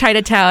to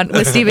Chinatown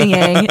with Stephen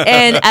Yang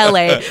in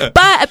LA.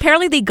 But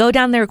apparently they go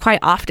down there quite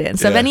often.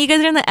 So if any of you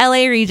guys are in the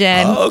LA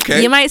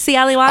region, you might see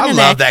Ali Wong. I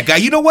love that guy.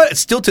 You know what?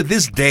 Still to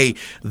this day,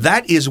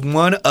 that is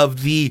one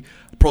of the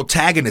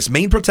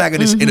main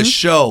protagonists in a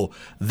show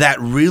that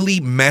really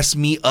messed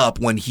me up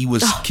when he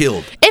was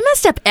killed. It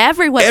messed up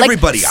everyone.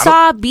 Everybody. Like,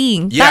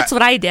 sobbing. That's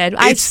what I did.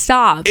 I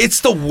sobbed.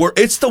 It's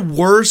the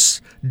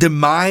worst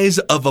demise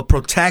of a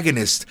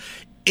protagonist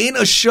in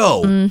a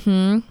show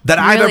that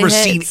I've ever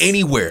seen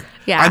anywhere.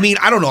 Yeah. I mean,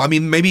 I don't know. I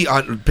mean, maybe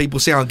people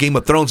say on Game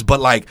of Thrones, but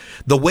like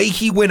the way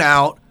he went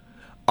out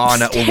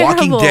on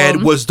Walking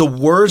Dead was the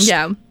worst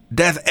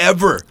death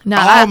ever. No,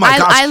 oh my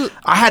gosh.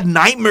 I had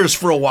nightmares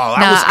for a while.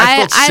 I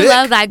felt sick. I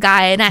love that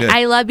guy, and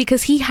I love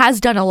because he has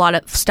done a lot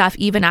of stuff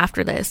even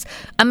after this.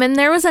 I mean,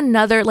 there was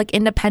another like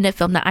independent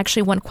film that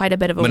actually won quite a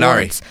bit of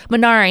awards.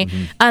 Minari.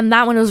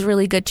 That one was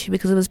really good too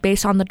because it was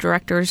based on the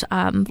director's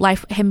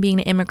life, him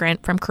being an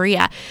immigrant from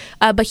Korea.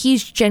 But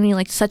he's genuinely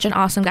like such an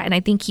awesome guy, and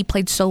I think he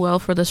played so well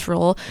for this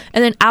role.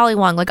 And then Ali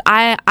Wong, like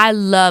I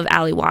love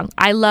Ali Wong.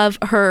 I love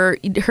her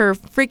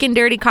freaking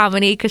dirty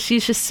comedy because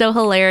she's just so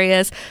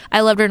hilarious.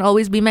 I loved her.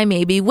 Always Be My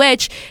Maybe,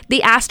 which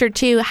they asked her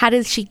too, how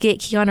did she get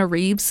Keanu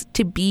Reeves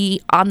to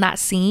be on that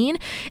scene?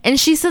 And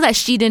she said that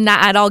she did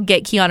not at all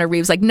get Keanu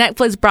Reeves. Like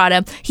Netflix brought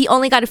him, he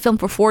only got to film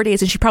for 4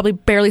 days, and she probably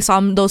barely saw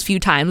him those few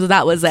times.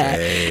 That was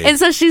it. And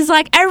so she's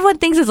like, everyone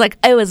thinks it's like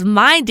it was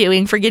my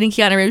doing for getting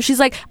Keanu Reeves. She's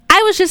like,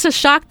 I was just as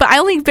shocked, but I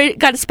only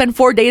got to spend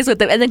 4 days with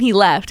him, and then he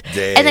left.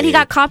 And then he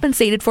got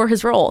compensated for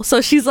his role.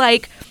 So she's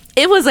like,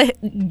 it was a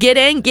get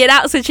in, get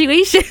out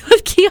situation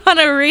with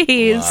Keanu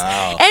Reeves.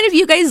 Wow. And if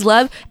you guys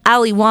love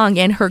Ali Wong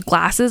and her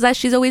glasses that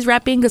she's always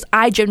repping, because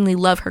I genuinely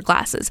love her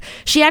glasses.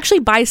 She actually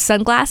buys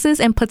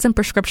sunglasses and puts in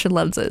prescription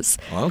lenses.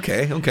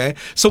 Okay.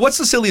 So what's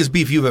the silliest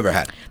beef you've ever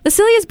had? The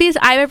silliest beef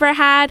I've ever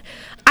had,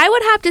 I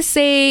would have to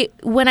say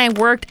when I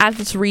worked at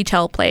this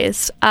retail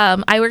place.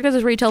 I worked at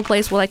this retail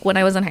place like when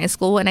I was in high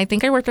school, and I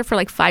think I worked there for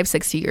like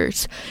 5-6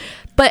 years.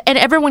 And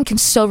everyone can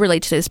so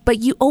relate to this, but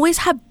you always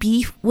have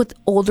beef with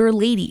older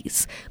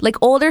ladies, like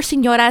older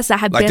señoras that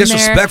have been there. Like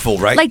disrespectful,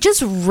 right? Like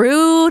just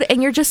rude,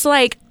 and you're just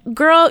like,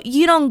 girl,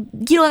 you don't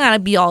gotta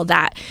be all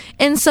that.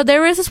 And so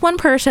there was this one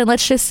person,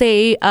 let's just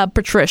say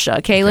Patricia,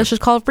 okay? Let's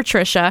just call her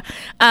Patricia.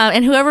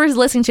 And whoever is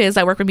listening to this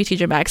that work with me,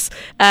 TJ Maxx,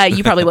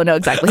 you probably will know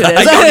exactly who it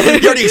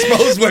is. You already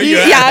exposed where you're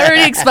at. Yeah, I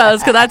already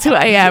exposed because that's who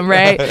I am,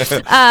 right?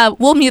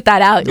 We'll mute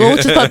that out. We'll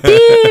just put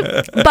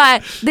beep.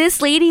 But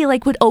this lady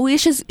like would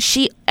always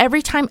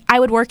every time I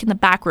would work in the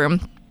back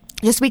room,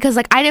 just because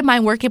like I didn't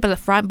mind working up at the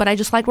front, but I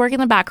just liked working in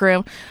the back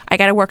room. I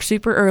got to work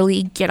super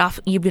early, get off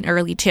even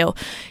early too.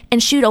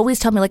 And she would always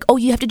tell me like, oh,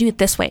 you have to do it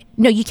this way.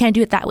 No, you can't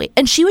do it that way.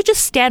 And she would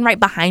just stand right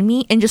behind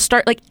me and just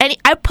start like,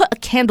 I put a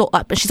candle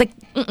up and she's like,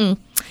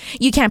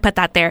 you can't put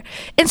that there.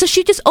 And so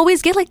she'd just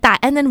always get like that.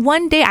 And then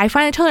one day I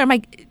finally told her, I'm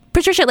like,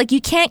 Patricia, like, you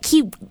can't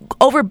keep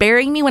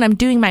overbearing me when I'm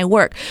doing my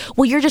work.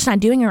 Well, you're just not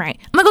doing it right.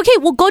 I'm like, okay,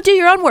 well, go do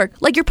your own work.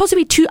 Like, you're supposed to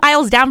be 2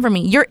 aisles down from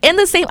me. You're in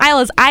the same aisle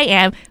as I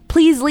am.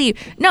 Please leave.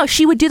 No,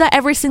 she would do that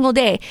every single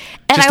day.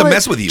 And just to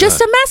mess with you. Just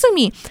to mess with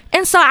me.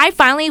 And so I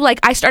finally,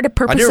 like, I started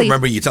purposely. I do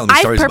remember you telling me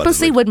stories I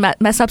purposely would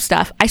mess up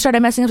stuff. I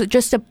started messing up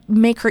just to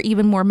make her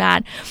even more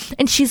mad.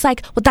 And she's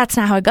like, well, that's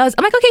not how it goes.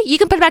 I'm like, okay, you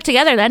can put it back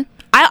together then.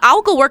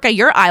 I'll go work at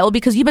your aisle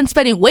because you've been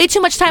spending way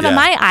too much time at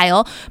my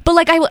aisle. But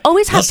like I would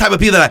always have those type of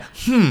people that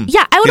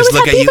yeah, I would always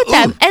have beef with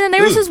them. And then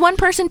there was Ooh. this one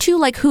person too,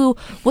 like who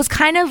was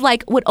kind of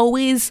like would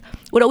always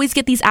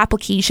get these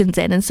applications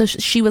in, and so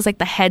she was like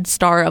the head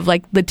star of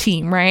like the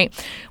team, right?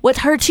 With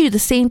her too, the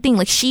same thing.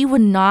 Like she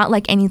would not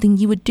like anything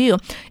you would do.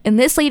 And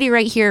this lady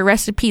right here,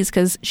 rest in peace,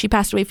 because she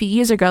passed away a few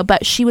years ago,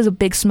 but she was a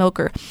big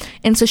smoker,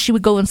 and so she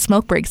would go in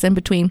smoke breaks in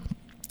between,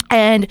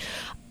 and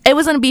it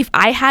wasn't a beef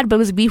I had, but it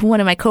was a beef one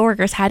of my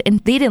coworkers had,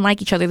 and they didn't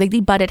like each other. Like they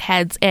butted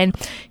heads, and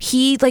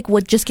he like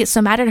would just get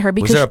so mad at her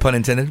because was there a pun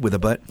intended with a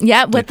butt?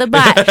 Yeah, with the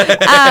butt.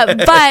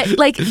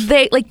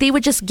 But they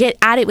would just get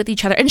at it with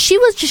each other, and she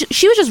was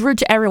just rude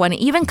to everyone.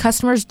 Even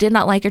customers did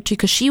not like her too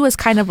because she was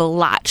kind of a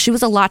lot. She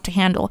was a lot to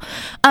handle.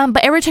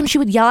 But every time she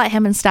would yell at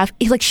him and stuff,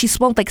 she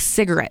smoked like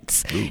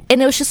cigarettes,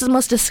 and it was just the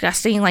most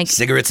disgusting like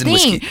cigarettes and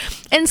thing. whiskey.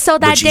 And so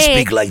that Would she day,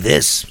 speak like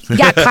this?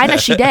 yeah, kind of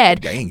she did.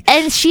 Dang.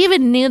 And she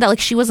even knew that like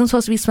she wasn't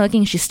supposed to be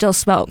smoking. She still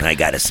smoked. I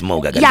gotta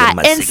smoke. I gotta yeah, get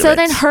my and cigarettes. so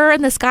then her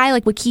and this guy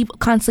like would keep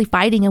constantly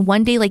fighting. And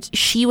one day like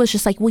she was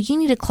just like, "Well, you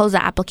need to close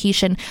the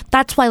application.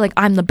 That's why like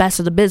I'm the best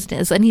of the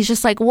business." And he's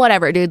just like,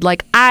 "Whatever, dude.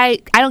 Like I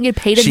don't get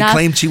paid enough." She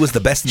claimed she was the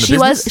best in the she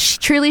business. Was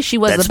truly she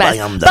was That's the best.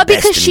 why I'm the but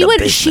best because in she the would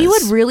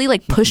business. really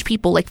like push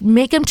people, like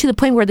make them to the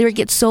point where they would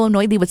get so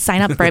annoyed they would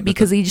sign up for it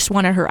because they just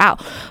wanted her out.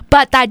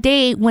 But that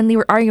day when they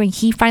were arguing,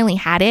 he finally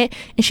had it,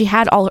 and she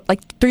had all like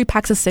 3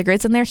 packs of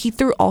cigarettes in there. He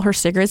threw all her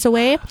cigarettes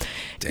away,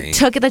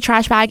 took it in the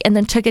trash bag, and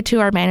then took it to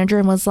our manager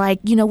and was like,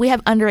 we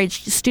have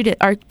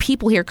underage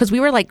people here, because we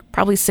were like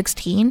probably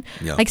 16,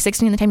 like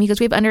 16 at the time. He goes,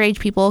 we have underage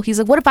people. He's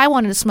like, what if I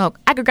wanted to smoke?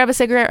 I could grab a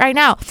cigarette right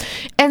now.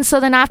 And so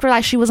then after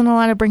that, she wasn't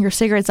allowed to bring her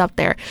cigarettes up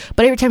there.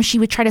 But every time she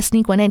would try to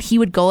sneak one in, he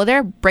would go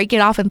there, break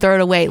it off, and throw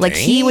it away. Like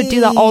he would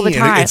do that all the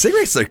time. And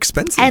cigarettes are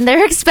expensive. And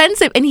they're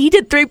expensive. And he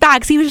did 3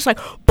 packs. He was just like,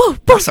 boom, boom,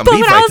 That's some boom.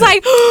 beef And I right was there.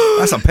 like,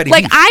 That's some petty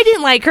like beef. I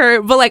didn't like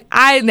her, but like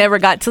I never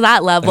got to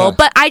that level. Uh-huh.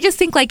 But I just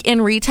think like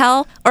in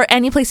retail or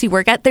any place you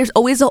work at, there's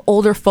always the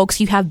older folks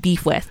you have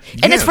beef with.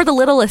 And it's Yeah. for the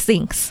littlest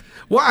things.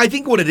 Well, I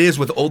think what it is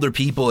with older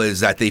people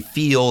is that they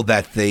feel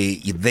that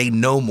they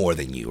know more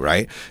than you,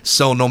 right?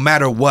 So no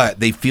matter what,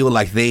 they feel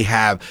like they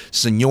have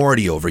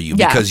seniority over you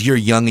because you're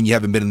young and you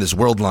haven't been in this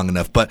world long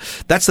enough. But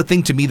that's the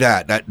thing to me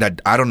that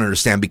I don't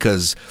understand,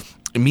 because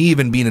me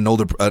even being an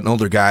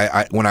older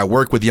guy, when I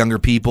work with younger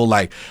people,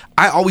 like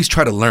I always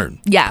try to learn.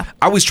 Yeah.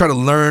 I always try to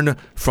learn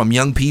from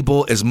young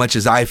people as much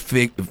as I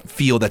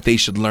feel that they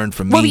should learn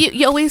from me. Well,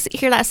 you always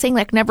hear that saying,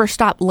 like, never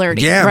stop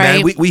learning. Yeah,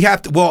 right? man. We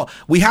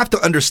have to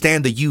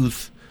understand the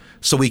youth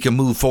so we can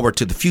move forward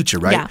to the future,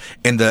 right? Yeah.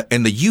 And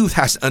the youth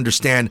has to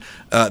understand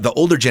the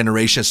older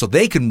generation so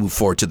they can move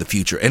forward to the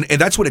future. And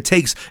that's what it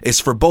takes,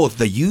 is for both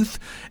the youth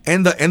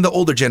and the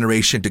older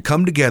generation to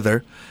come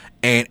together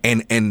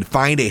and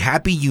find a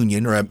happy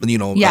union, or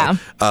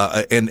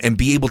and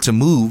be able to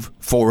move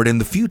forward in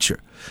the future.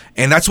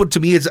 And that's what to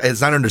me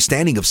is not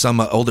understanding of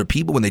some older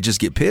people when they just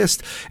get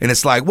pissed. And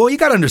it's like, well, you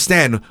got to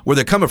understand where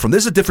they're coming from.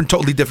 This is a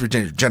totally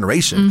different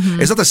generation.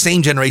 It's not the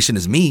same generation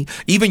as me.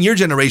 Even your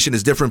generation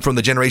is different from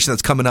the generation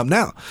that's coming up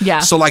now. Yeah.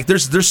 So like,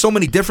 there's so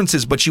many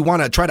differences, but you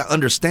want to try to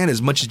understand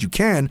as much as you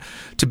can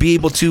to be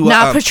able to.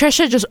 Now,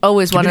 Patricia just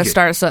always want to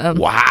start something.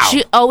 Wow.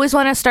 She always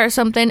want to start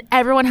something.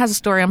 Everyone has a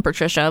story on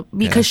Patricia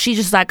because she's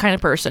just that kind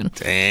of person.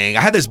 Dang,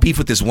 I had this beef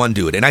with this one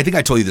dude, and I think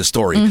I told you this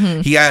story.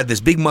 He had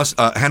this big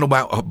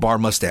handlebar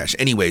mustache.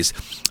 Anyways,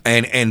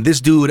 and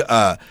this dude,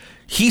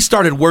 he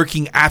started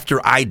working after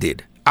I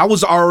did. I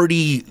was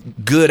already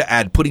good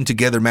at putting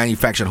together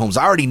manufactured homes.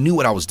 I already knew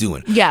what I was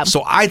doing. Yeah.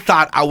 So I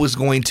thought I was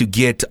going to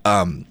get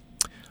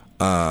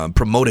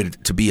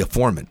promoted to be a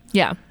foreman.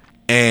 Yeah.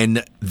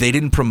 And they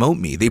didn't promote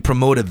me. They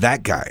promoted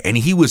that guy, and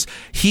he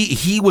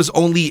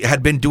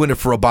had been doing it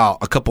for about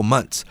a couple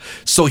months,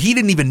 so he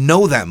didn't even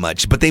know that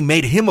much. But they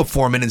made him a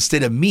foreman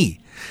instead of me,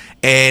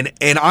 and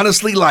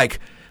honestly, like,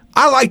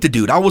 I liked the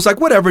dude. I was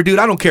like, whatever, dude,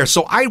 I don't care.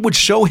 So I would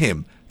show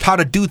him how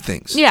to do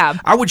things. Yeah.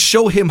 I would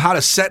show him how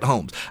to set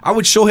homes. I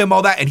would show him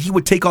all that, and he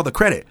would take all the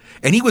credit.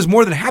 And he was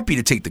more than happy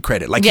to take the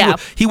credit. Like,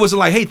 he wasn't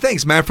like, hey,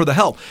 thanks, man, for the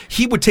help.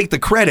 He would take the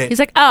credit. He's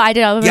like, oh, I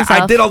did all of this myself.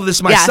 Yeah, I did all of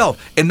this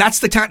myself. And that's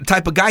the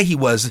type of guy he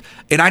was.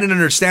 And I didn't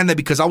understand that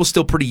because I was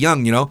still pretty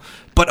young,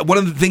 But one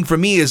of the things for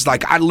me is,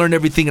 like, I learn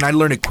everything, and I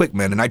learn it quick,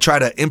 man. And I try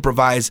to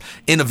improvise,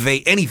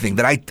 innovate, anything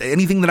that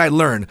I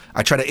learn,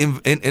 I try to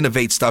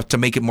innovate stuff to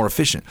make it more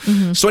efficient.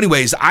 So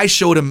anyways, I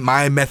showed him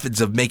my methods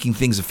of making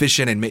things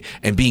efficient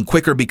and being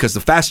quicker, because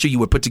the faster you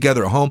would put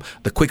together a home,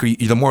 the quicker,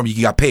 the more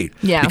you got paid.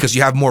 Yeah. Because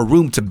you have more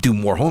room to do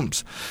more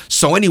homes.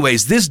 So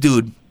anyways, this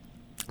dude,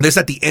 this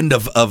at the end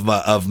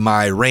of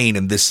my reign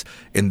in this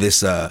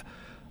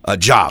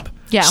job.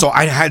 Yeah. So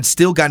I had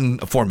still gotten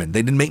a foreman.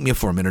 They didn't make me a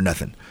foreman or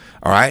nothing.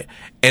 All right.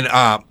 And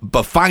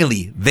but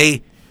finally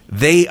they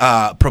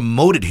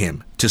promoted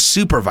him to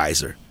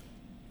supervisor.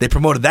 They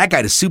promoted that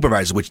guy to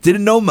supervisor, which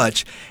didn't know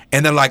much.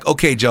 And they're like,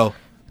 okay, Joe,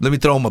 let me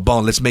throw him a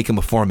bone. Let's make him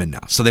a foreman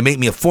now. So they make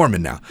me a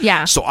foreman now.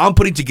 Yeah. So I'm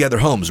putting together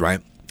homes,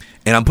 right?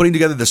 And I'm putting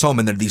together this home,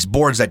 and there are these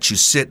boards that you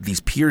sit these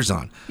piers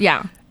on.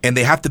 Yeah. and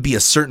they have to be a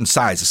certain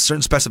size, a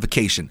certain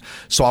specification.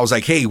 So I was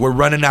like, hey, we're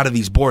running out of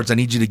these boards. I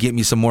need you to get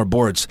me some more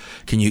boards.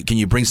 Can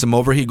you bring some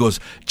over? He goes,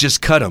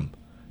 just cut them.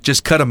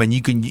 Just cut them and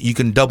you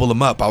can double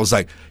them up. I was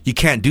like, you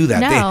can't do that.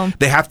 No.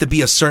 They have to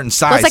be a certain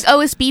size. Well, it's like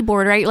OSB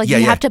board, right? Like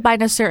you have to buy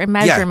in a certain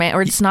measurement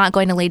or it's not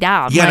going to lay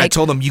down. Yeah, and I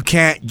told them you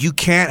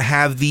can't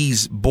have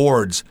these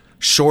boards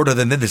shorter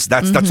than this.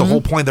 That's the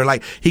whole point. They're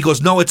like, he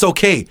goes, no, it's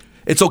okay.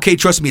 It's okay,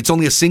 trust me, it's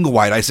only a single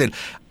wide. I said,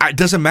 it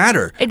doesn't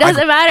matter. It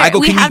doesn't matter. I go,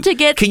 we have to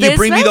get Can this you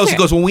bring me those? He measure.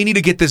 goes, well, we need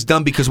to get this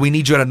done because we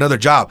need you at another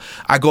job.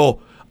 I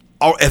go,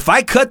 oh, if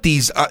I cut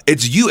these,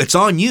 it's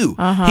on you.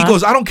 He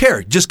goes, I don't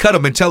care. Just cut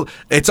them and tell,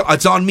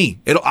 it's on me.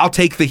 I'll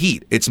take the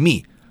heat. It's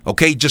me.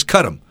 Okay, just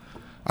cut them.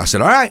 I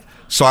said, all right.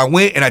 So I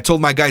went and I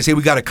told my guys, hey,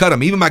 we got to cut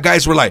them. Even my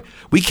guys were like,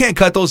 we can't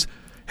cut those.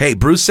 Hey,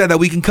 Bruce said that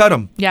we can cut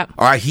them. Yeah.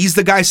 All right, he's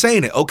the guy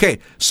saying it. Okay,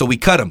 so we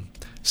cut them.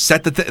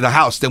 Set the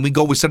house. Then we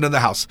send it to the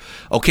house.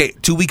 Okay,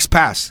 2 weeks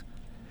pass.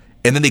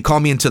 And then they call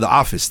me into the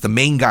office, the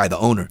main guy, the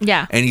owner.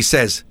 Yeah. And he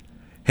says,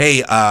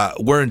 hey,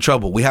 we're in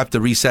trouble. We have to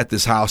reset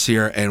this house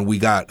here, and we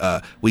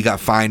got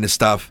fined and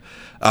stuff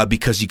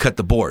because you cut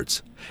the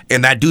boards.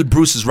 And that dude,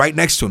 Bruce, is right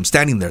next to him,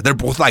 standing there. They're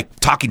both like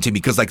talking to me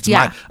because like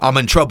I'm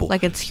in trouble.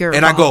 Like it's your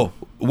And fault. I go,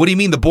 what do you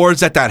mean the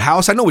boards at that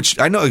house? I know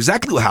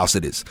exactly what house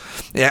it is.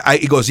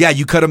 He goes, yeah,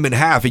 you cut them in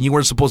half and you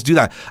weren't supposed to do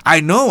that.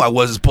 I know I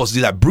wasn't supposed to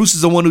do that. Bruce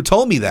is the one who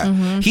told me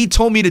that. He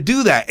told me to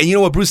do that. And you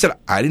know what Bruce said?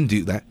 I didn't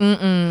do that.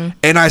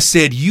 And I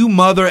said, you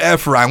mother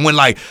effer. I went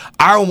like,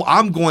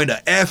 I'm going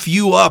to F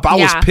you up. I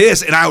was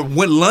pissed and I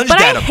went lunged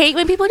at him. But I hate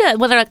when people do it.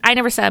 When they're like, I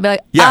never said. I'd be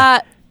like, Yeah.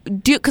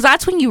 dude, because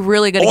that's when you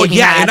really gonna Oh, get me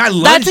yeah, mad. and I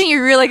lunged- That's when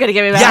you're really gonna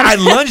get me mad. Yeah, I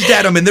lunged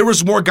at him, and there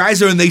was more guys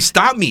there, and they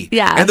stopped me.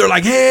 Yeah. And they're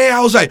like, hey, I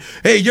was like,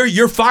 hey,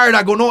 you're fired.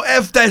 I go, no,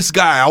 F this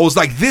guy. I was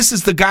like, this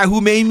is the guy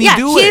who made me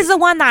do it. he's the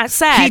one that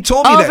said He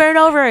told me over that. and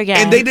over again.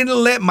 And they didn't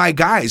let my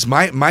guys,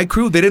 my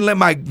crew, they didn't let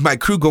my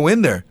crew go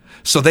in there.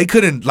 So they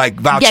couldn't like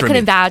vouch for me.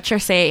 couldn't vouch or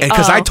say. And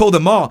because I told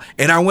them all,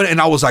 and I went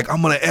and I was like,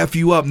 I'm gonna F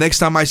you up next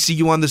time I see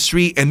you on the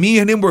street. And me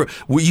and him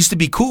we used to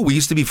be cool. We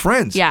used to be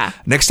friends. Yeah.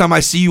 Next time I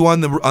see you on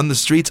the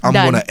streets, I'm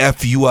Done. gonna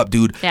F you up,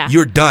 dude. Yeah.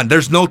 You're done.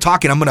 There's no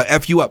talking. I'm gonna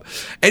F you up.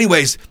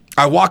 Anyways,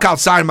 I walk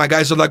outside and my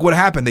guys are like, what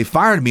happened? They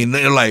fired me. And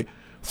they're like,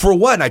 for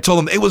what? And I told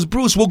them, it was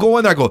Bruce. We'll go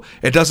in there. I go,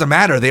 it doesn't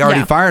matter. They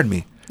already fired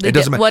me. It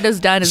doesn't matter. What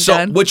is done is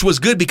done. Which was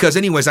good because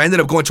anyways, I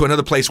ended up going to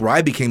another place where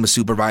I became a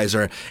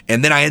supervisor,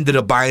 and then I ended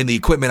up buying the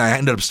equipment. I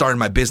ended up starting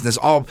my business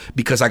all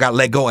because I got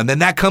let go. And then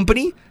that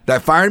company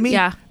that fired me,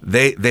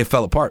 they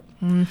fell apart.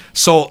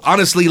 So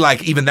honestly,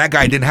 like even that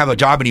guy didn't have a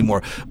job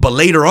anymore. But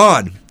later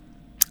on,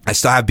 I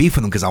still have beef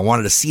with him because I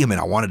wanted to see him and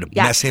I wanted to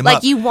mess him up.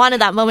 Like you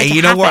wanted that moment and to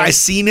you know happen. where I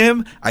seen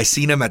him? I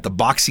seen him at the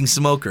Boxing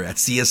Smoker at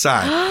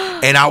CSI.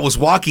 And I was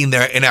walking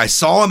there and I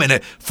saw him, and the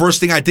first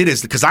thing I did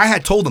is, because I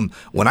had told him,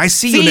 when I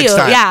see you next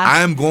time,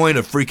 I'm going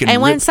to freaking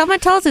And when someone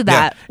tells you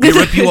that. they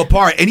rip you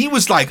apart. And he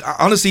was like,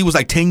 honestly, he was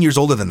like 10 years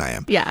older than I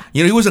am. Yeah.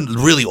 You know, he wasn't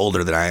really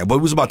older than I am, but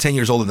he was about 10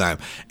 years older than I am.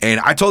 And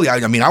I told you,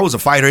 I mean, I was a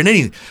fighter and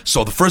anything.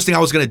 So the first thing I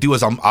was going to do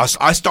is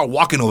I start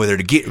walking over there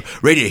to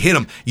get ready to hit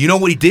him. You know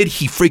what he did?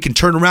 He freaking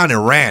turned around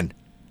and ran.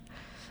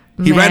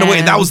 He ran away,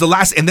 and that was the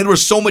last. And then there were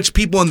so much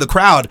people in the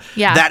crowd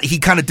that he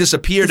kind of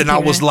disappeared. And I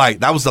was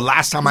like, that was the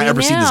last time I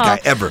ever seen this guy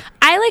ever.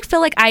 I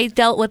feel like I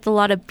dealt with a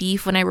lot of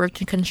beef when I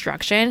worked in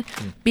construction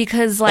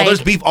because like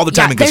there's beef all the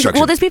time in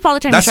construction. There's beef all the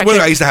time. That's in construction.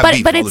 where I used to have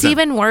beef. But it's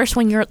even worse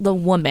when you're the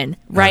woman,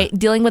 right?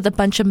 Dealing with a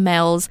bunch of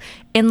males.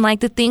 And like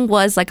the thing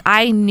was, like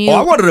I knew. Oh,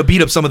 I wanted to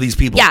beat up some of these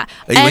people. Yeah,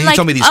 when you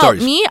told me these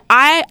stories. Me,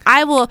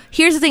 I will.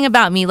 Here's the thing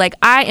about me, like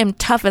I am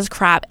tough as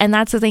crap, and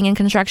that's the thing in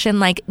construction.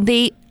 Like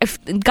if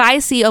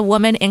guys see a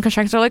woman in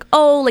construction, they're like,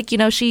 oh, like you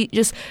know, she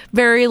just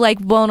very like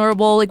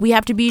vulnerable. Like we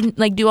have to be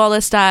like do all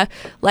this stuff.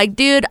 Like,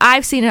 dude,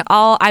 I've seen it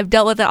all. I've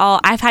dealt with it all.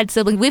 I've had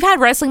siblings. We've had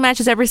wrestling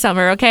matches every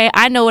summer. Okay,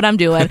 I know what I'm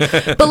doing.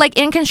 But like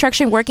in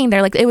construction, working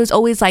there, like it was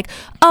always like,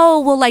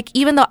 oh, well, like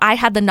even though I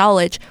had the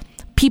knowledge,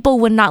 people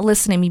would not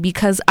listen to me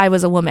because I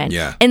was a woman.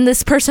 Yeah. And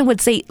this person would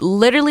say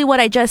literally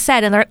what I just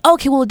said, and they're like,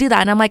 okay, we'll do that.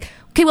 And I'm like,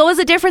 okay, what was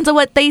the difference of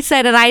what they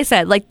said and I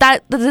said? Like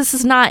this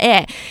is not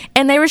it.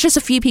 And there was just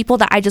a few people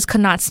that I just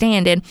could not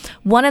stand. And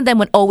one of them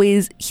would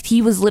always,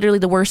 he was literally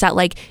the worst at,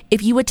 like,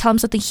 if you would tell him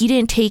something, he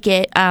didn't take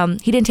it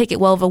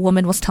well if a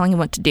woman was telling him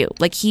what to do.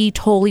 Like, he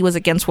totally was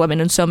against women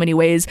in so many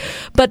ways.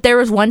 But there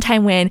was one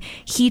time when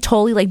he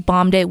totally, like,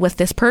 bombed it with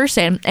this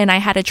person, and I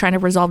had to try to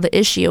resolve the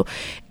issue.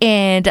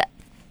 And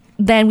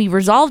then we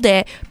resolved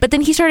it, but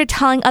then he started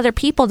telling other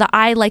people that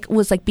I like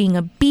was like being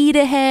a B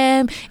to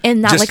him,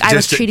 and that I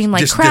was treating him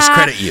like crap.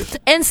 Discredit you.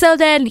 And so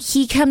then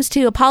he comes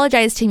to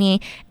apologize to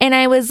me, and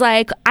I was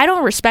like, I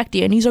don't respect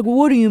you. And he's like, well,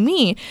 what do you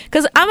mean?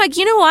 Because I'm like,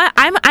 you know what?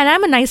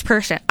 I'm a nice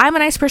person. I'm a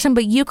nice person,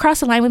 but you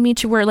cross the line with me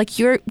to where like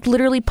you're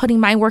literally putting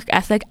my work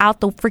ethic out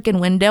the freaking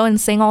window and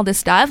saying all this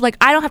stuff. Like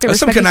I don't have to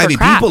respect you for crap. Some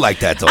conniving people like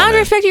that, though. I don't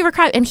respect you for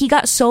crap. And he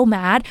got so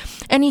mad,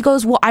 and he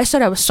goes, well, I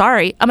said I was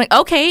sorry. I'm like,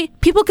 okay,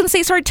 people can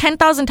say sorry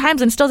 10,000 times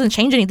and still doesn't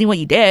change anything what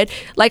you did.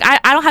 Like I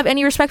don't have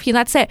any respect for you.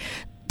 That's it.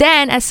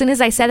 then as soon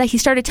as I said that, he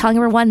started telling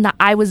everyone that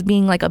I was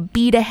being like a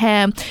B to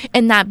him,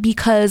 and that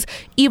because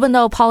even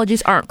though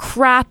apologies aren't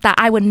crap, that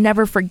I would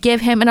never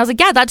forgive him. And I was like,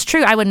 yeah, that's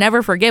true. I would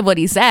never forgive what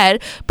he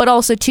said, but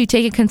also to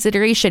take in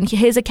consideration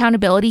his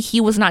accountability, he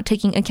was not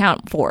taking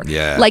account for.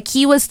 Yeah. Like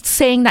he was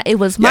saying that it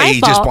was my fault.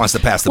 He just wants to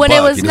pass the when buck.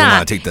 it was He doesn't not.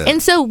 want to take the...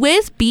 And so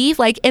with beef,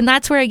 like, and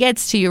that's where it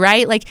gets to you,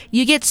 right? Like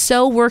you get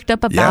so worked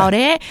up about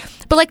it.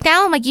 But like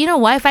now I'm like, you know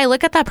what? If I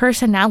look at that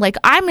person now, like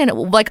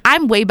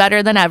I'm way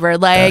better than ever.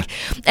 Like,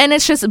 and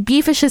it's just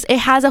beef is just, it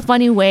has a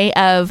funny way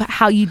of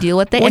how you deal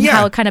with it and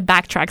how it kind of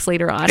backtracks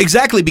later on.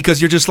 Exactly,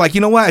 because you're just like,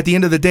 you know what? At the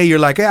end of the day, you're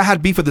like, hey, I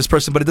had beef with this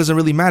person, but it doesn't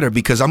really matter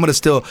because I'm going to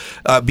still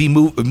be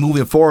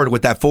moving forward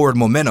with that forward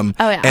momentum.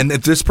 Oh, yeah. And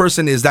if this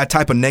person is that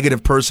type of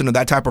negative person or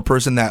that type of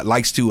person that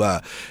likes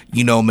to,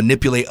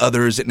 manipulate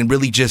others and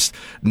really just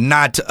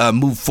not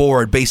move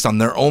forward based on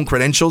their own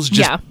credentials,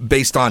 just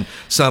based on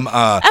some...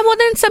 and well,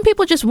 then some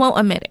people just won't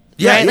admit it.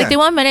 Yeah, right? Like they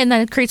won't admit it, and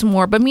then it creates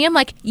more. But me, I'm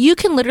like, you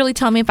can literally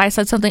tell me if I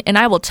said something, and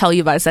I will tell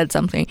you if I said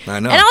something. I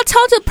know. And I'll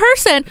tell the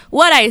person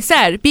what I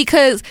said,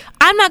 because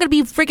I'm not going to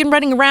be freaking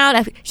running around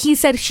a he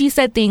said, she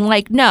said thing.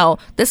 Like, no,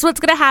 this is what's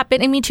going to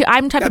happen. And me too.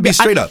 I'm the type of be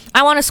straight up.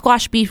 I want to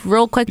squash beef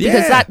real quick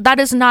because that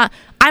is not.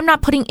 I'm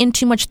not putting in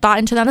too much thought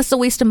into that. That's a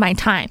waste of my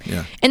time.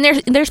 Yeah. And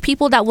there's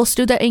people that will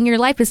do that in your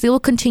life is they will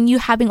continue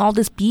having all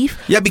this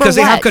beef. Yeah, because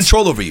they what? have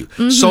control over you.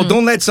 Mm-hmm. So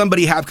don't let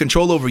somebody have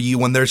control over you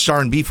when they're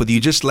starting beef with you.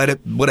 Just let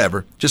it,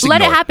 whatever. Just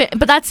let ignore it happen.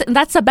 But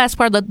that's the best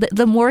part.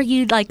 The more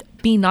you like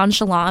be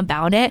nonchalant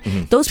about it,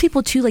 those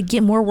people too like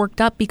get more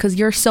worked up because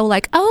you're so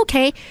like, oh,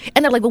 okay.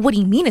 And they're like, well, what do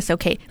you mean it's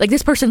okay? Like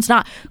this person's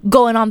not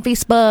going on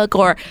Facebook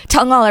or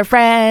telling all their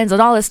friends and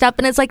all this stuff.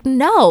 And it's like,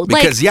 no.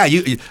 Because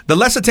you the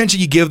less attention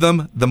you give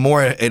them, the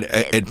more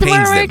it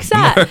pains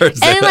them.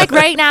 And like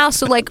right now,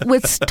 so like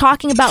with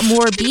talking about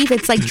more beef,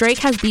 it's like Drake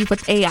has beef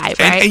with AI, right?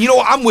 And you know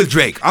what? I'm with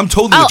Drake. I'm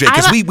totally with Drake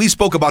because we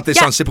spoke about this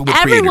on Sippin with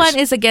Creators. Everyone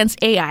is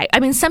against AI. I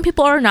mean, some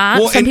people are not.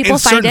 Well, some people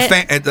find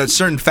it.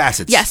 Certain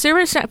facets. Yeah,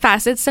 certain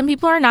facets. Some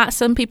people are not.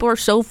 Some people are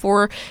so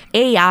for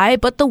AI.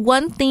 But the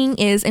one thing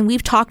is, and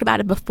we've talked about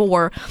it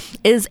before,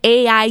 is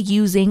AI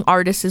using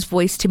artists'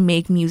 voice to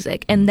make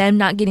music and them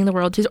not getting the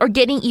royalties or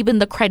getting even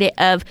the credit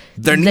of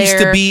there needs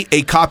to be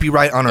a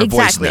copyright on our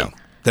voice now.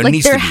 There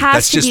needs to be.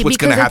 That's just what's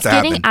going to have to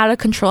happen. It's getting out of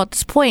control at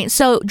this point.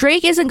 So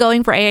Drake isn't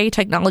going for AI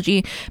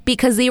technology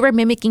because they were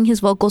mimicking his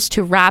vocals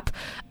to rap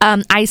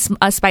Ice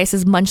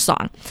Spice's Munch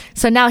song.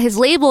 So now his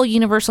label,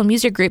 Universal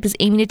Music Group, is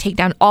aiming to take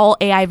down all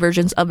AI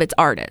versions of its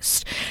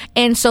artists.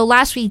 And so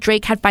last week,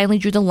 Drake had finally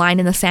drew the line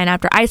in the sand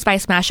after Ice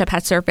Spice mashup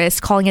had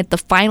surfaced, calling it the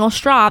final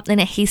straw in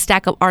a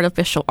haystack of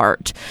artificial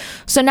art.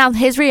 So now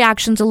his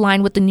reactions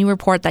align with the new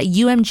report that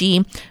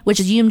UMG,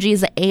 which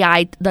is the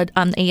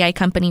AI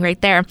company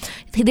right there,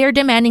 they're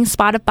demanding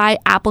Spotify,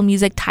 Apple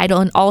Music, Tidal,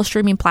 and all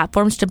streaming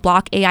platforms to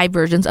block AI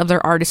versions of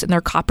their artists and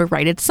their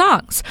copyrighted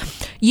songs.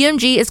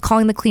 UMG is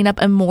calling the cleanup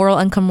a moral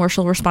and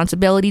commercial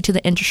responsibility to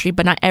the industry,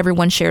 but not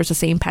everyone shares the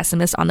same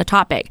pessimism on the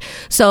topic.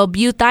 So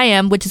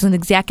Buthiam, which is an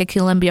exec at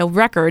Columbia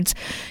Records,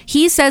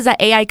 he says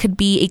that AI could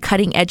be a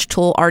cutting-edge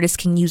tool artists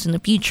can use in the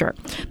future.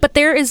 But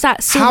there is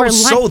that silver line. How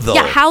so, though?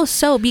 Yeah, how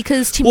so?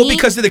 Because to me... Well,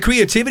 because the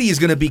creativity is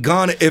going to be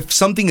gone if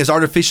something is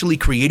artificially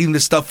creating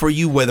this stuff for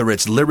you, whether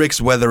it's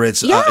lyrics, whether it's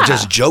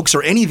just jokes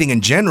or anything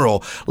in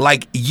general.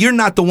 Like, you're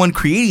not the one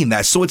creating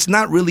that, so it's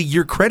not really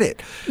your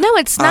credit. No,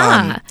 it's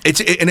not.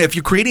 And if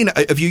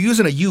you're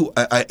using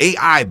a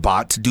AI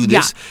bot to do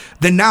this,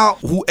 then now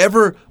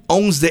whoever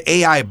owns the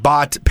AI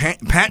bot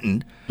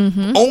patent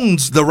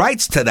owns the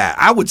rights to that,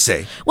 I would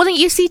say. Well, then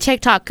you see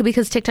TikTok,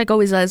 because TikTok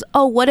always says,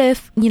 oh, what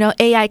if,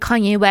 AI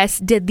Kanye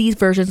West did these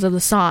versions of the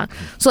song?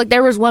 So like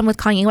there was one with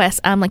Kanye West,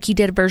 like he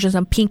did versions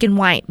of Pink and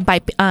White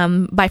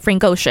by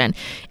Frank Ocean,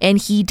 and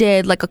he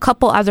did like a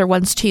couple other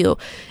ones too.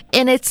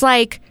 And it's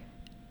like,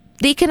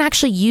 they can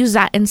actually use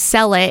that and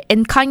sell it,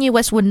 and Kanye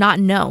West would not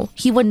know.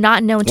 He would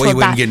not know until he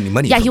wouldn't get any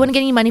money. Yeah, he wouldn't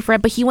get any money for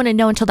it, but he wouldn't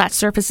know until that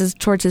surfaces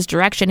towards his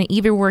direction, and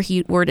even where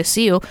he were to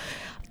sue,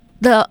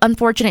 the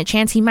unfortunate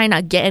chance he might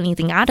not get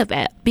anything out of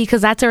it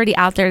because that's already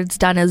out there. It's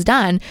done as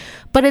done.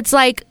 But it's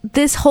like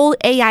this whole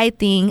AI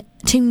thing,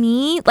 to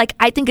me, like,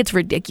 I think it's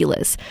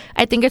ridiculous.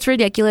 I think it's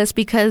ridiculous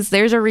because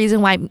there's a reason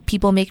why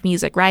people make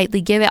music, right?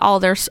 They give it all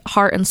their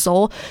heart and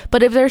soul.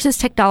 But if there's this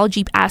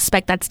technology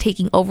aspect that's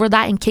taking over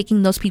that and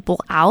kicking those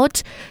people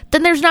out,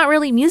 then there's not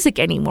really music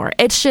anymore.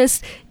 It's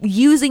just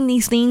using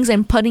these things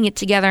and putting it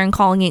together and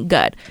calling it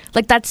good.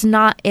 Like, that's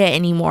not it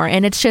anymore.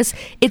 And it's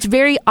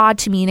very odd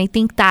to me. And I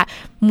think that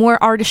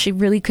more artists should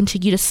really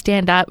continue to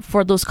stand up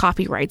for those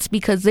copyrights,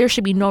 because there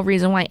should be no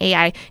reason why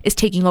AI is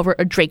taking over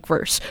a Drake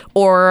verse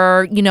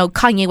or,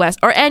 Kanye West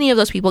or any of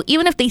those people.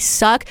 Even if they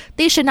suck,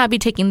 they should not be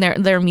taking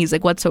their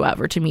music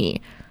whatsoever, to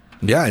me.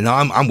 Yeah, no,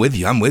 I'm with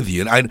you.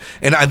 And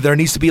there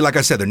needs to be, like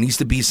I said, there needs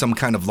to be some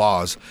kind of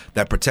laws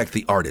that protect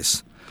the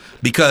artists.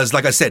 Because,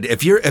 like I said,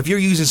 if you're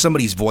using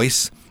somebody's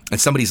voice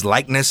and somebody's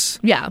likeness,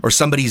 or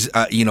somebody's,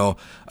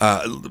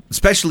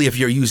 especially if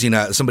you're using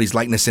somebody's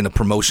likeness in a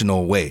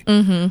promotional way,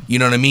 you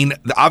know what I mean?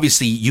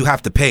 Obviously, you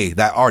have to pay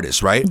that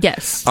artist, right?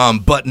 Yes.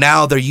 But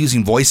now they're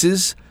using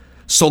voices.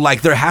 So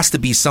like there has to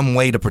be some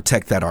way to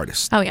protect that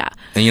artist. Oh yeah.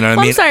 And you know what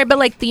I mean? I'm sorry, but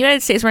like the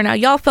United States right now,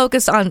 y'all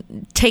focus on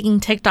taking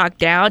TikTok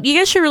down. You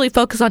guys should really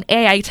focus on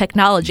AI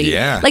technology.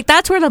 Yeah. Like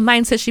that's where the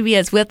mindset should be,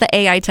 is with the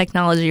AI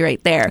technology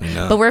right there.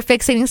 But we're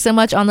fixating so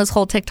much on this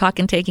whole TikTok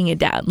and taking it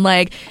down.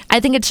 Like I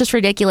think it's just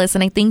ridiculous,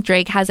 and I think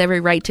Drake has every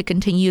right to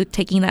continue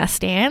taking that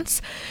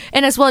stance.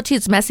 And as well too,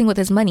 it's messing with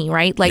his money,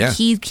 right? Like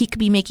he could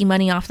be making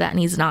money off that, and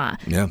he's not.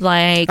 Yeah.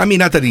 Like I mean,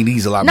 not that he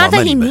needs a lot more not that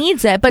money. he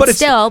needs it, but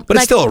still. But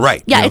it's still a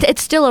right. Yeah, you know?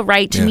 it's still a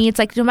right to me. It's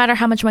like no matter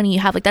how much money you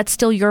have, like that's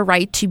still your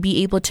right to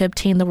be able to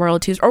obtain the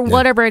royalties or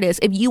whatever it is.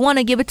 If you want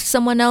to give it to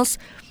someone else,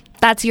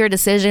 that's your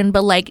decision.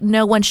 But like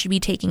no one should be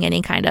taking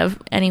any kind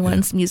of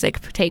anyone's music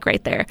take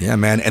right there. Yeah,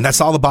 man. And that's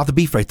all about the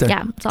beef right there.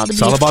 Yeah, it's all the It's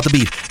beef. all about the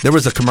beef. There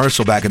was a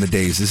commercial back in the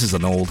days. This is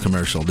an old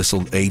commercial. This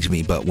will age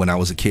me, but when I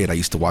was a kid, I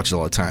used to watch it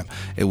all the time.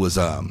 It was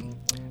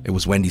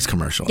Wendy's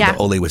commercial. Yeah. The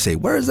Ole would say,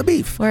 "Where's the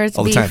beef?" Where's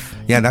all the the beef?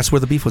 time. Yeah, that's where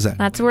the beef was at.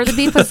 That's where the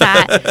beef was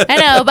at. I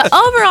know, but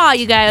overall,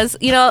 you guys,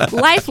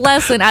 life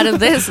lesson out of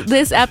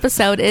this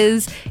episode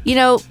is,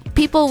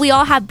 people, we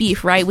all have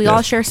beef, right? We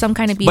all share some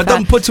kind of beef. But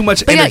don't put too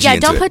much energy into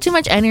don't it. put too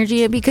much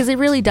energy in, because it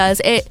really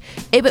does.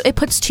 It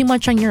puts too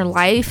much on your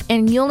life,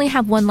 and you only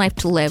have one life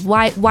to live.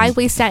 Why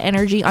waste that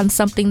energy on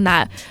something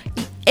that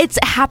it's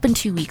happened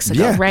 2 weeks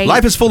ago, right?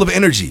 Life is full of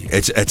energy.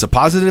 It's a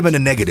positive and a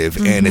negative,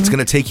 and it's going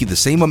to take you the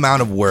same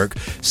amount of work,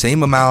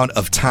 same amount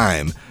of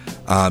time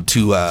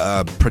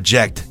to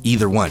project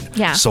either one.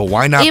 Yeah. So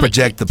why not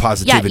project the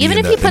positivity? Yeah,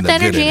 even if you put the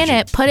energy in energy?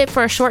 it, put it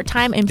for a short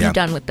time and be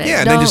done with it.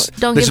 Yeah, don't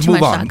then give just too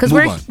move much on. time, because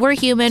Move on. we're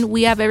human.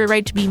 We have every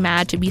right to be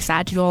mad, to be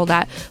sad, to do all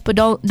that. But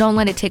don't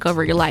let it take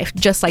over your life,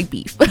 just like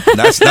beef.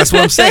 That's what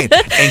I'm saying.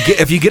 And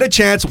if you get a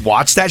chance,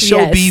 watch that show,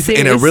 Yes, Beef, and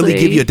it'll really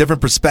seriously. give you a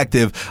different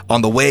perspective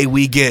on the way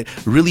we get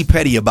really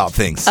petty about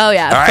things. Oh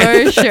yeah, All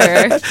right? for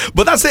sure.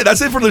 But that's it.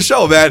 That's it for the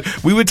show, man.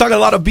 We were talking a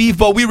lot of beef,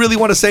 but we really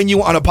want to send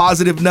you on a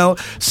positive note.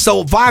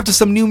 So vibe to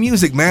some new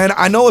music, man.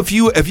 I know if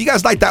you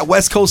guys like that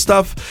West Coast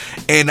stuff,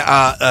 and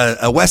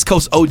a West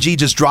Coast OG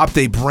just dropped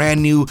a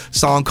brand new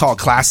song called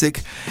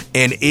Classic,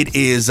 and it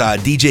is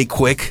DJ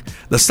Quick.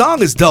 The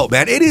song is dope,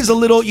 man. It is a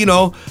little,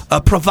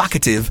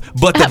 provocative,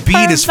 but the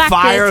beat is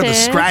fire. The Provocative.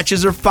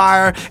 scratches are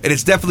fire, and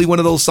it's definitely one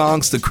of those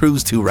songs to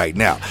cruise to right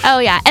now. Oh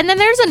yeah, and then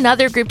there's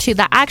another group too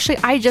that actually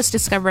I just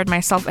discovered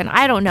myself, and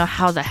I don't know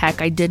how the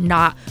heck I did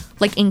not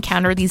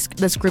encounter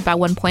this group at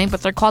one point,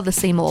 but they're called the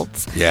Same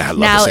Olds. Yeah, I love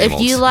now, the Same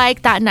if you Olds.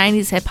 like that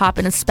 90s hip hop,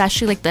 and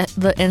especially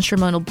the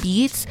instrumental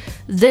beats,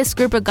 this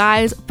group of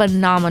guys,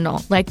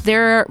 phenomenal. Like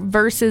their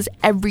verses,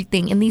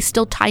 everything, and they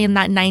still tie in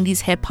that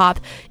 90s hip hop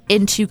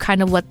into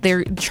kind of what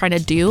they're trying to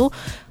do.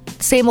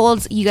 Same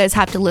Olds, you guys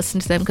have to listen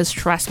to them, because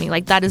trust me,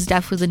 that is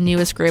definitely the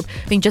newest group.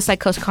 I mean, just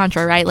like Coast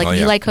Contra, right? Oh, yeah.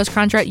 You like Coast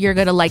Contra, you're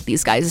gonna like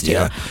these guys too.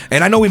 Yeah,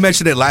 and I know we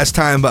mentioned it last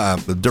time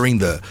during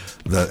the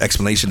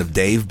explanation of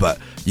Dave, but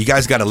you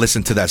guys got to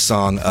listen to that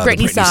song, the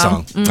Britney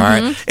song. song. All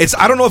right,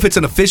 I don't know if it's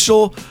an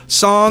official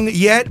song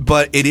yet,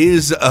 but it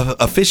is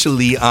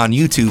officially on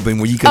YouTube, and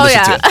where you can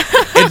listen to it.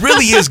 It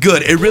really is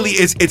good. It really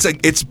is.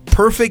 It's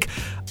perfect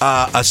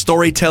a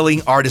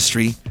storytelling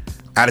artistry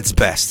at its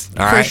best.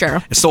 All right, For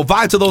sure. So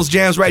vibe to those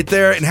jams right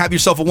there, and have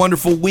yourself a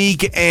wonderful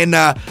week, and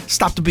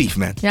stop the beef,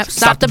 man. Yep,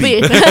 stop the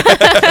beef.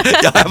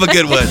 Y'all have a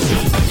good one.